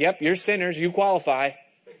basically says, yep, you're sinners, you qualify.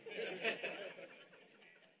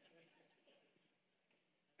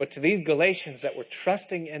 But to these Galatians that were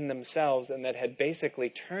trusting in themselves and that had basically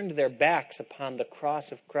turned their backs upon the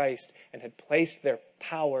cross of Christ and had placed their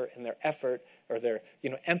power and their effort or their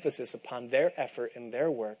emphasis upon their effort and their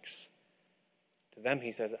works, to them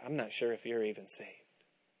he says, I'm not sure if you're even saved.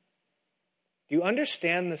 Do you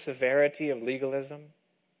understand the severity of legalism?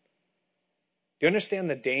 Do you understand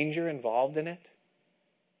the danger involved in it?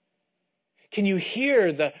 Can you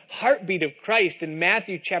hear the heartbeat of Christ in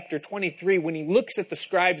Matthew chapter 23 when he looks at the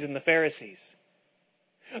scribes and the Pharisees?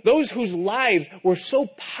 Those whose lives were so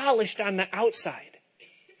polished on the outside.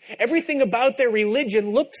 Everything about their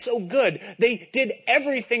religion looked so good. They did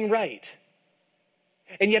everything right.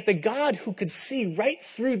 And yet the God who could see right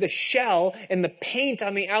through the shell and the paint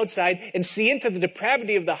on the outside and see into the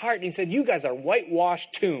depravity of the heart, and he said, you guys are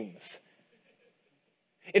whitewashed tombs.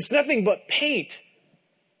 It's nothing but paint.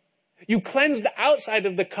 You cleanse the outside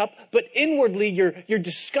of the cup, but inwardly you're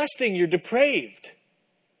disgusting, you're depraved.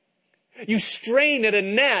 You strain at a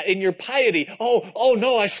gnat in your piety. Oh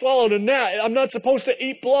no, I swallowed a gnat. I'm not supposed to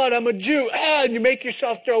eat blood. I'm a Jew. And you make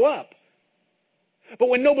yourself throw up. But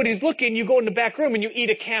when nobody's looking, you go in the back room and you eat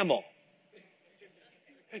a camel.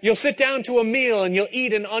 You'll sit down to a meal and you'll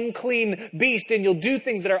eat an unclean beast and you'll do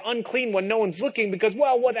things that are unclean when no one's looking because,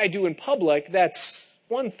 well, what I do in public, that's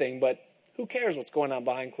one thing, but who cares what's going on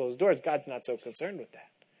behind closed doors? God's not so concerned with that.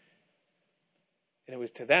 And it was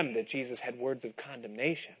to them that Jesus had words of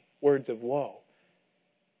condemnation, words of woe.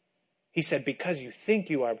 He said, because you think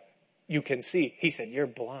you can see, he said, you're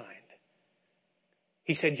blind.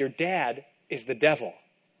 He said, your dad is the devil.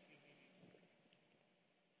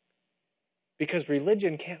 Because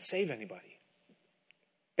religion can't save anybody.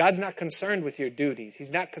 God's not concerned with your duties.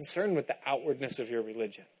 He's not concerned with the outwardness of your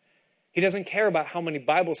religion. He doesn't care about how many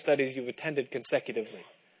Bible studies you've attended consecutively.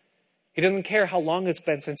 He doesn't care how long it's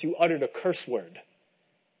been since you uttered a curse word.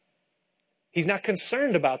 He's not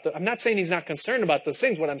concerned about I'm not saying he's not concerned about those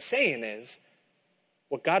things. What I'm saying is,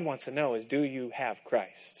 what God wants to know is, do you have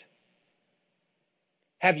Christ?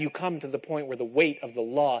 Have you come to the point where the weight of the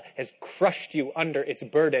law has crushed you under its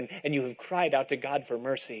burden and you have cried out to God for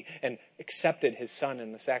mercy and accepted his Son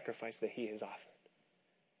and the sacrifice that he has offered?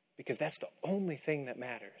 Because that's the only thing that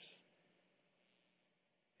matters.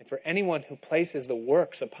 And for anyone who places the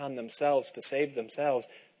works upon themselves to save themselves,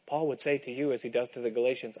 Paul would say to you, as he does to the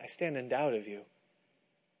Galatians, I stand in doubt of you.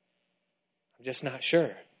 I'm just not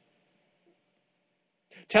sure.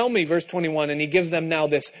 Tell me, verse 21, and he gives them now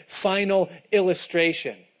this final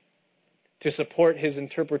illustration to support his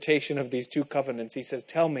interpretation of these two covenants. He says,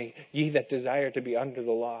 tell me, ye that desire to be under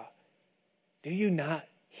the law, do you not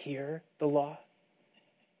hear the law?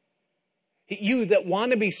 You that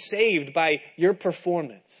want to be saved by your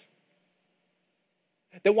performance,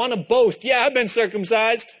 that want to boast, yeah, I've been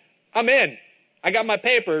circumcised, I'm in, I got my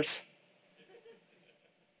papers.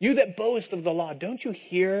 You that boast of the law, don't you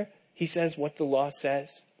hear, he says, what the law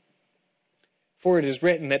says? For it is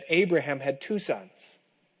written that Abraham had two sons,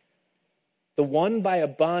 the one by a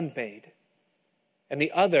bondmaid and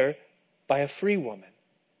the other by a free woman.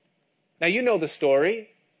 Now you know the story.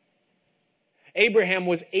 Abraham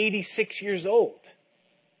was 86 years old.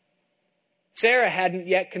 Sarah hadn't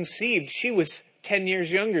yet conceived. She was 10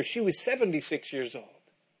 years younger. She was 76 years old.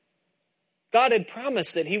 God had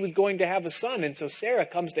promised that he was going to have a son. And so Sarah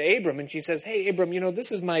comes to Abram and she says, hey, Abram,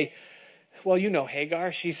 this is my,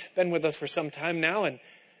 Hagar. She's been with us for some time now. And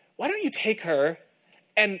why don't you take her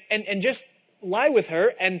and just lie with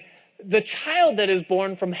her? And the child that is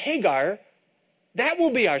born from Hagar, that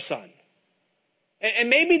will be our son. And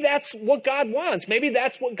maybe that's what God wants. Maybe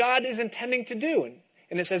that's what God is intending to do.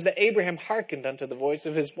 And it says that Abraham hearkened unto the voice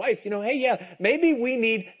of his wife. Maybe we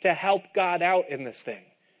need to help God out in this thing.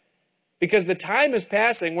 Because the time is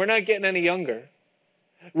passing. We're not getting any younger.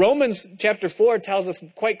 Romans chapter 4 tells us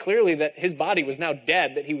quite clearly that his body was now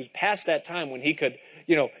dead, that he was past that time when he could,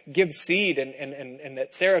 give seed and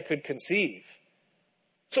that Sarah could conceive.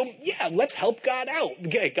 So, let's help God out.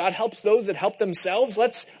 God helps those that help themselves.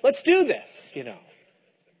 Let's do this,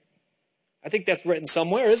 I think that's written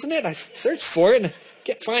somewhere, isn't it? I searched for it and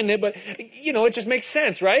can't find it, but, it just makes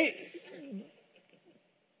sense, right?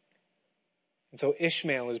 And so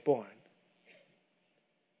Ishmael is born.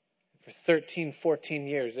 For 13, 14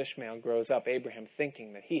 years, Ishmael grows up, Abraham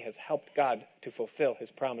thinking that he has helped God to fulfill his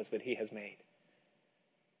promise that he has made.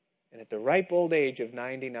 And at the ripe old age of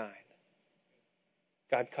 99,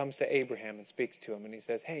 God comes to Abraham and speaks to him, and he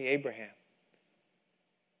says, hey, Abraham,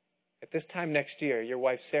 at this time next year, your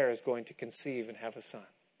wife Sarah is going to conceive and have a son.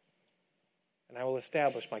 And I will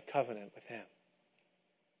establish my covenant with him.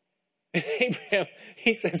 And Abraham,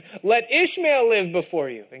 he says, let Ishmael live before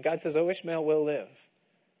you. And God says, Ishmael will live.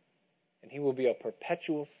 And he will be a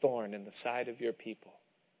perpetual thorn in the side of your people.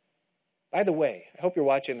 By the way, I hope you're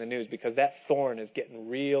watching the news because that thorn is getting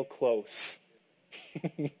real close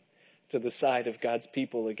to the side of God's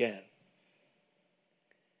people again.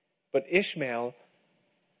 But Ishmael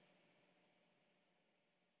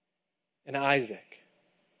and Isaac.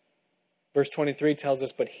 Verse 23 tells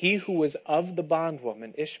us, but he who was of the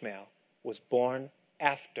bondwoman, Ishmael, was born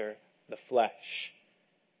after the flesh.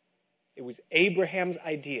 It was Abraham's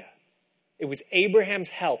idea. It was Abraham's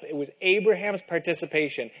help. It was Abraham's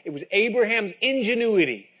participation. It was Abraham's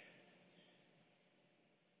ingenuity.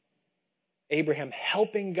 Abraham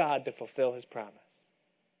helping God to fulfill his promise.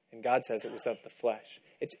 And God says it was of the flesh.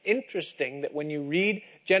 It's interesting that when you read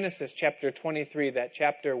Genesis chapter 23, that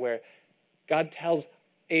chapter where God tells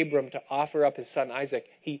Abram to offer up his son Isaac,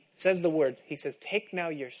 he says the words, he says, take now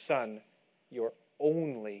your son, your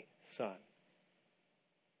only son.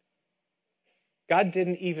 God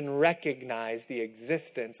didn't even recognize the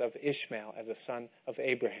existence of Ishmael as a son of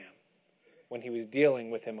Abraham when he was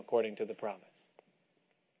dealing with him according to the promise.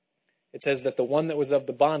 It says that the one that was of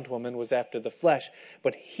the bondwoman was after the flesh,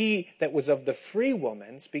 but he that was of the free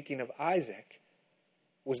woman, speaking of Isaac,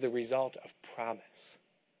 was the result of promise.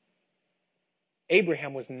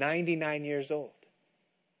 Abraham was 99 years old.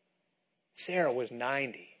 Sarah was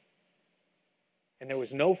 90. And there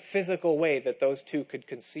was no physical way that those two could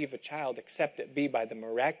conceive a child except it be by the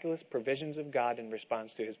miraculous provisions of God in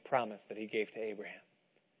response to his promise that he gave to Abraham.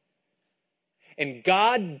 And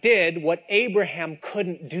God did what Abraham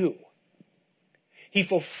couldn't do. He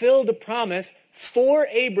fulfilled a promise for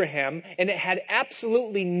Abraham, and it had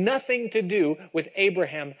absolutely nothing to do with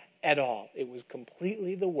Abraham at all. It was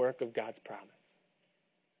completely the work of God's promise.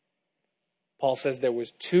 Paul says there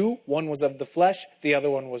was two. One was of the flesh, the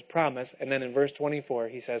other one was promise. And then in verse 24,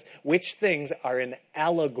 he says, which things are an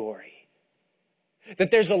allegory.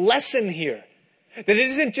 That there's a lesson here. That it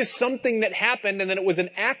isn't just something that happened and then it was an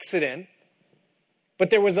accident.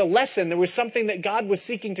 But there was a lesson. There was something that God was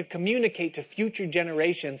seeking to communicate to future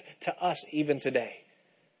generations, to us even today.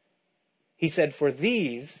 He said, for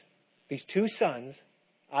these two sons,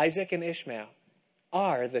 Isaac and Ishmael,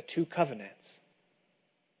 are the two covenants.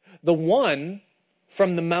 The one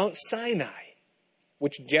from the Mount Sinai,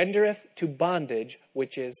 which gendereth to bondage,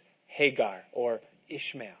 which is Hagar, or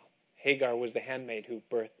Ishmael. Hagar was the handmaid who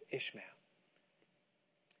birthed Ishmael.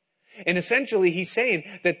 And essentially he's saying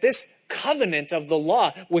that this covenant of the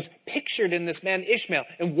law was pictured in this man Ishmael.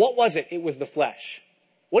 And what was it? It was the flesh.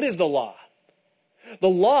 What is the law? The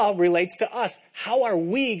law relates to us. How are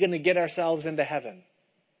we going to get ourselves into heaven?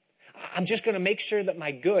 I'm just going to make sure that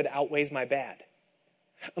my good outweighs my bad.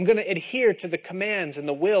 I'm going to adhere to the commands and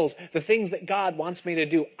the wills, the things that God wants me to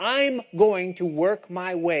do. I'm going to work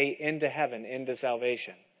my way into heaven, into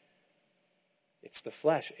salvation. It's the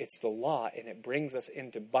flesh, it's the law, and it brings us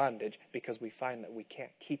into bondage because we find that we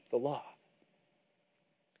can't keep the law.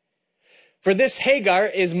 For this Hagar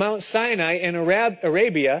is Mount Sinai in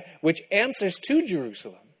Arabia, which answers to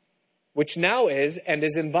Jerusalem, which now is and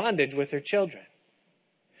is in bondage with her children.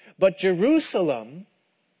 But Jerusalem,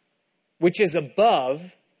 which is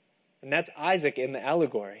above, and that's Isaac in the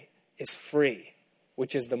allegory, is free,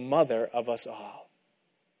 which is the mother of us all.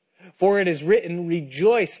 For it is written,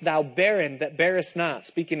 rejoice, thou barren that bearest not,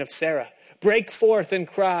 speaking of Sarah. Break forth and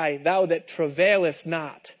cry, thou that travailest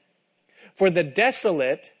not. For the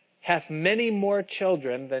desolate hath many more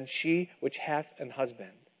children than she which hath an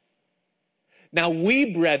husband. Now we,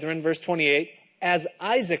 brethren, verse 28, as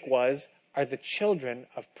Isaac was, are the children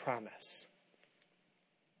of promise.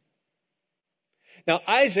 Now,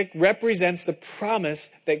 Isaac represents the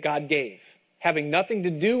promise that God gave, having nothing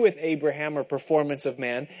to do with Abraham or performance of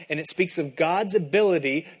man, and it speaks of God's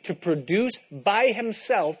ability to produce by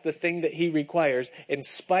himself the thing that he requires in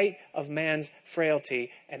spite of man's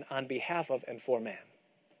frailty and on behalf of and for man.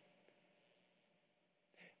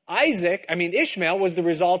 Ishmael was the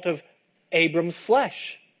result of Abram's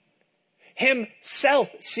flesh,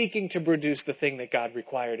 himself seeking to produce the thing that God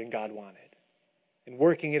required and God wanted, and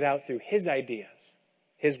working it out through his ideas,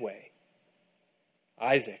 his way.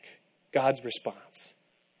 Isaac, God's response,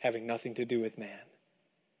 having nothing to do with man.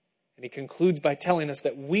 And he concludes by telling us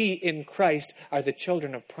that we in Christ are the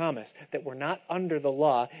children of promise, that we're not under the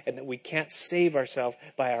law, and that we can't save ourselves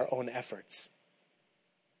by our own efforts.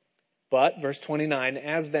 But, verse 29,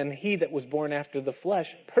 as then he that was born after the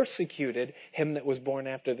flesh persecuted him that was born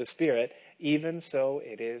after the Spirit, even so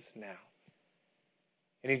it is now.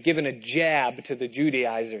 And he's given a jab to the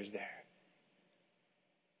Judaizers there.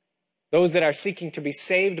 Those that are seeking to be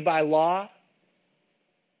saved by law,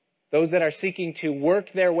 those that are seeking to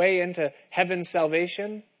work their way into heaven's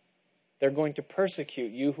salvation, they're going to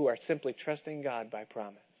persecute you who are simply trusting God by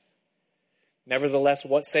promise. Nevertheless,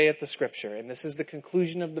 what saith the Scripture? And this is the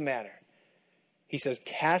conclusion of the matter. He says,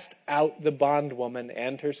 cast out the bondwoman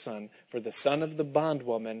and her son, for the son of the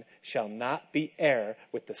bondwoman shall not be heir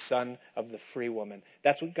with the son of the free woman.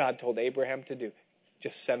 That's what God told Abraham to do.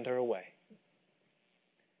 Just send her away.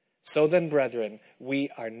 So then, brethren, we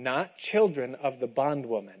are not children of the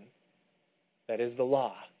bondwoman, that is the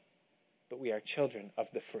law, but we are children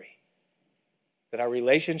of the free. That our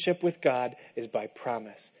relationship with God is by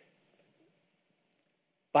promise.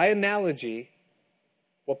 By analogy,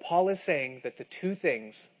 what Paul is saying, that the two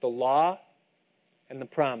things, the law and the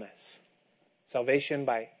promise, salvation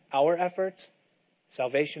by our efforts,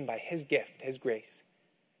 salvation by his gift, his grace,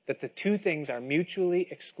 that the two things are mutually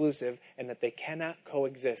exclusive and that they cannot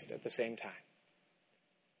coexist at the same time.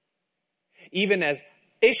 Even as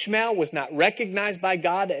Ishmael was not recognized by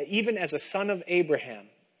God, even as a son of Abraham,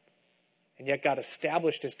 and yet God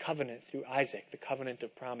established his covenant through Isaac, the covenant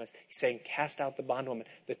of promise. He's saying, cast out the bondwoman.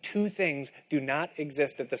 The two things do not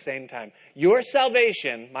exist at the same time. Your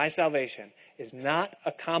salvation, my salvation, is not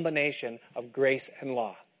a combination of grace and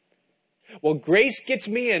law. Well, grace gets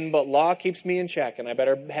me in, but law keeps me in check, and I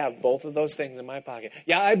better have both of those things in my pocket.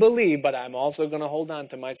 Yeah, I believe, but I'm also going to hold on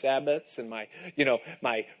to my Sabbaths and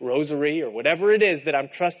my rosary or whatever it is that I'm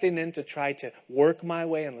trusting in to try to work my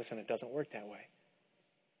way. And listen, it doesn't work that way.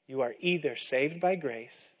 You are either saved by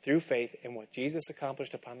grace through faith in what Jesus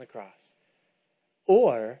accomplished upon the cross,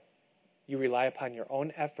 or you rely upon your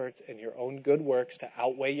own efforts and your own good works to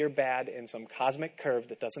outweigh your bad in some cosmic curve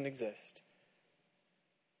that doesn't exist,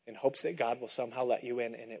 in hopes that God will somehow let you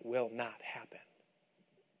in, and it will not happen.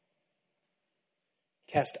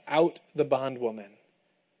 Cast out the bondwoman.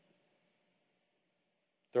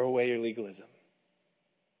 Throw away your legalism.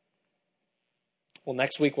 Well,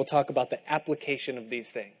 next week we'll talk about the application of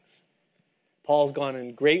these things. Paul's gone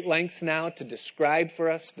in great lengths now to describe for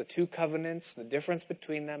us the two covenants, the difference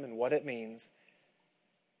between them, and what it means.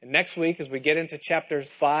 And next week, as we get into chapters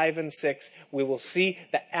 5 and 6, we will see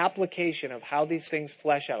the application of how these things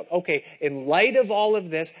flesh out. Okay, in light of all of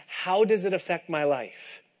this, how does it affect my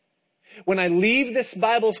life? When I leave this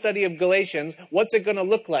Bible study of Galatians, what's it going to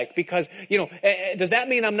look like? Because, does that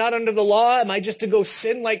mean I'm not under the law? Am I just to go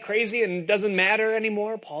sin like crazy and it doesn't matter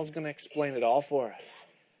anymore? Paul's going to explain it all for us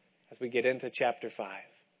as we get into chapter 5.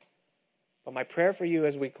 But my prayer for you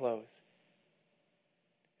as we close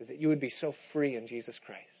is that you would be so free in Jesus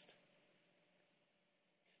Christ.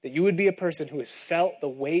 That you would be a person who has felt the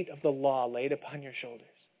weight of the law laid upon your shoulders.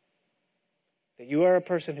 That you are a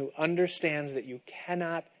person who understands that you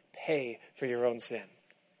cannot pay for your own sin.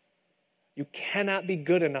 You cannot be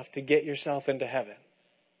good enough to get yourself into heaven.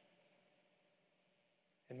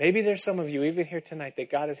 And maybe there's some of you, even here tonight,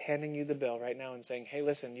 that God is handing you the bill right now and saying, hey,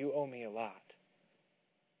 listen, you owe me a lot.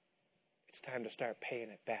 It's time to start paying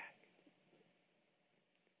it back.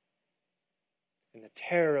 And the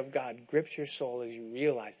terror of God grips your soul as you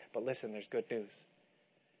realize, but listen, there's good news.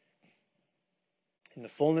 In the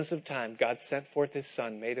fullness of time, God sent forth his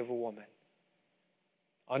Son, made of a woman,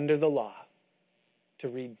 under the law, to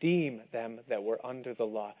redeem them that were under the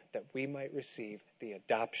law, that we might receive the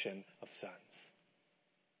adoption of sons.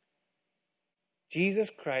 Jesus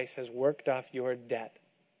Christ has worked off your debt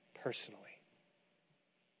personally.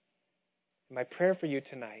 My prayer for you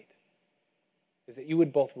tonight is that you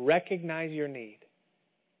would both recognize your need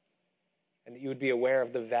and that you would be aware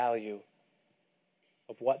of the value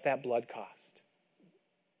of what that blood cost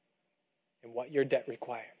and what your debt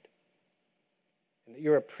required. And that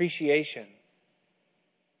your appreciation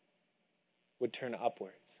would turn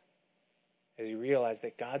upwards as you realize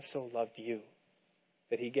that God so loved you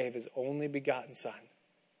that he gave his only begotten Son,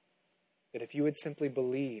 that if you would simply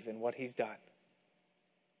believe in what he's done,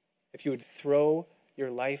 if you would throw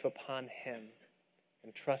your life upon him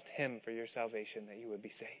and trust him for your salvation, that you would be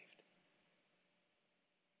saved.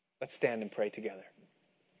 Let's stand and pray together.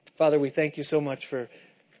 Father, we thank you so much for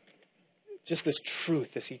just this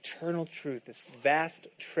truth, this eternal truth, this vast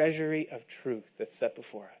treasury of truth that's set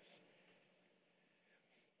before us.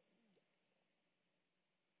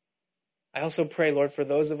 I also pray, Lord, for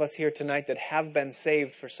those of us here tonight that have been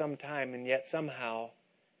saved for some time and yet somehow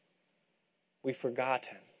we've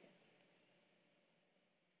forgotten.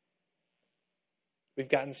 We've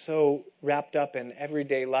gotten so wrapped up in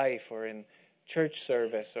everyday life or in church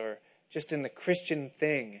service or just in the Christian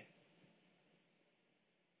thing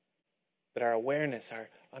that our awareness, our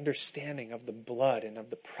understanding of the blood and of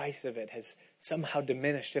the price of it has somehow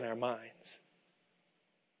diminished in our minds.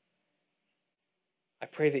 I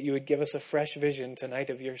pray that you would give us a fresh vision tonight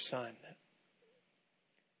of your Son.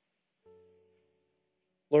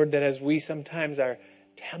 Lord, that as we sometimes are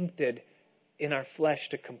tempted in our flesh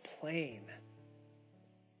to complain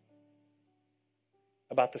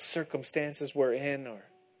about the circumstances we're in or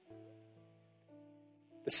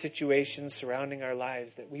the situations surrounding our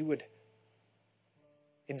lives, that we would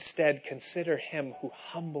instead consider him who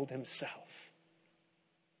humbled himself,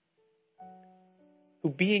 who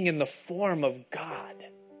being in the form of God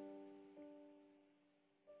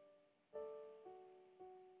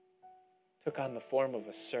took on the form of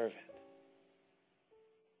a servant.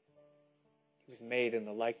 He was made in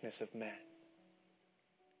the likeness of men.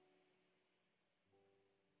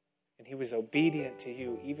 And he was obedient to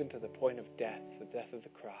you even to the point of death, the death of the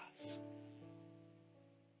cross.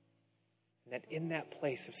 And that in that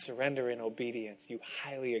place of surrender and obedience, you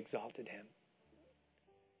highly exalted him.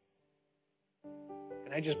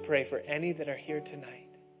 And I just pray for any that are here tonight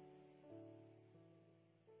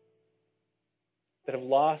that have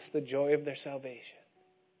lost the joy of their salvation,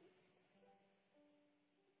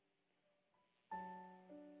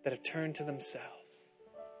 that have turned to themselves,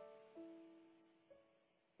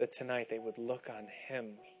 that tonight they would look on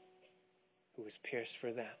him who was pierced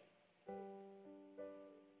for them.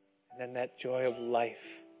 And then that joy of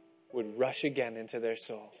life would rush again into their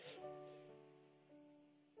souls.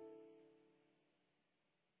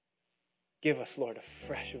 Give us, Lord, a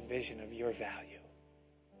fresh vision of your value.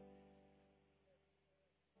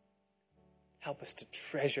 Help us to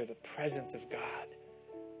treasure the presence of God.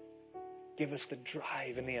 Give us the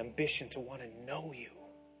drive and the ambition to want to know you.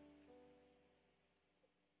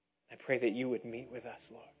 I pray that you would meet with us,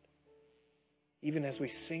 Lord. Even as we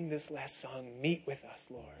sing this last song, meet with us,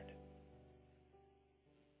 Lord.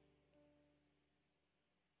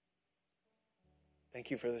 Thank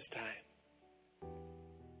you for this time.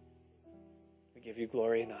 We give you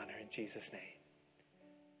glory and honor in Jesus' name.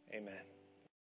 Amen.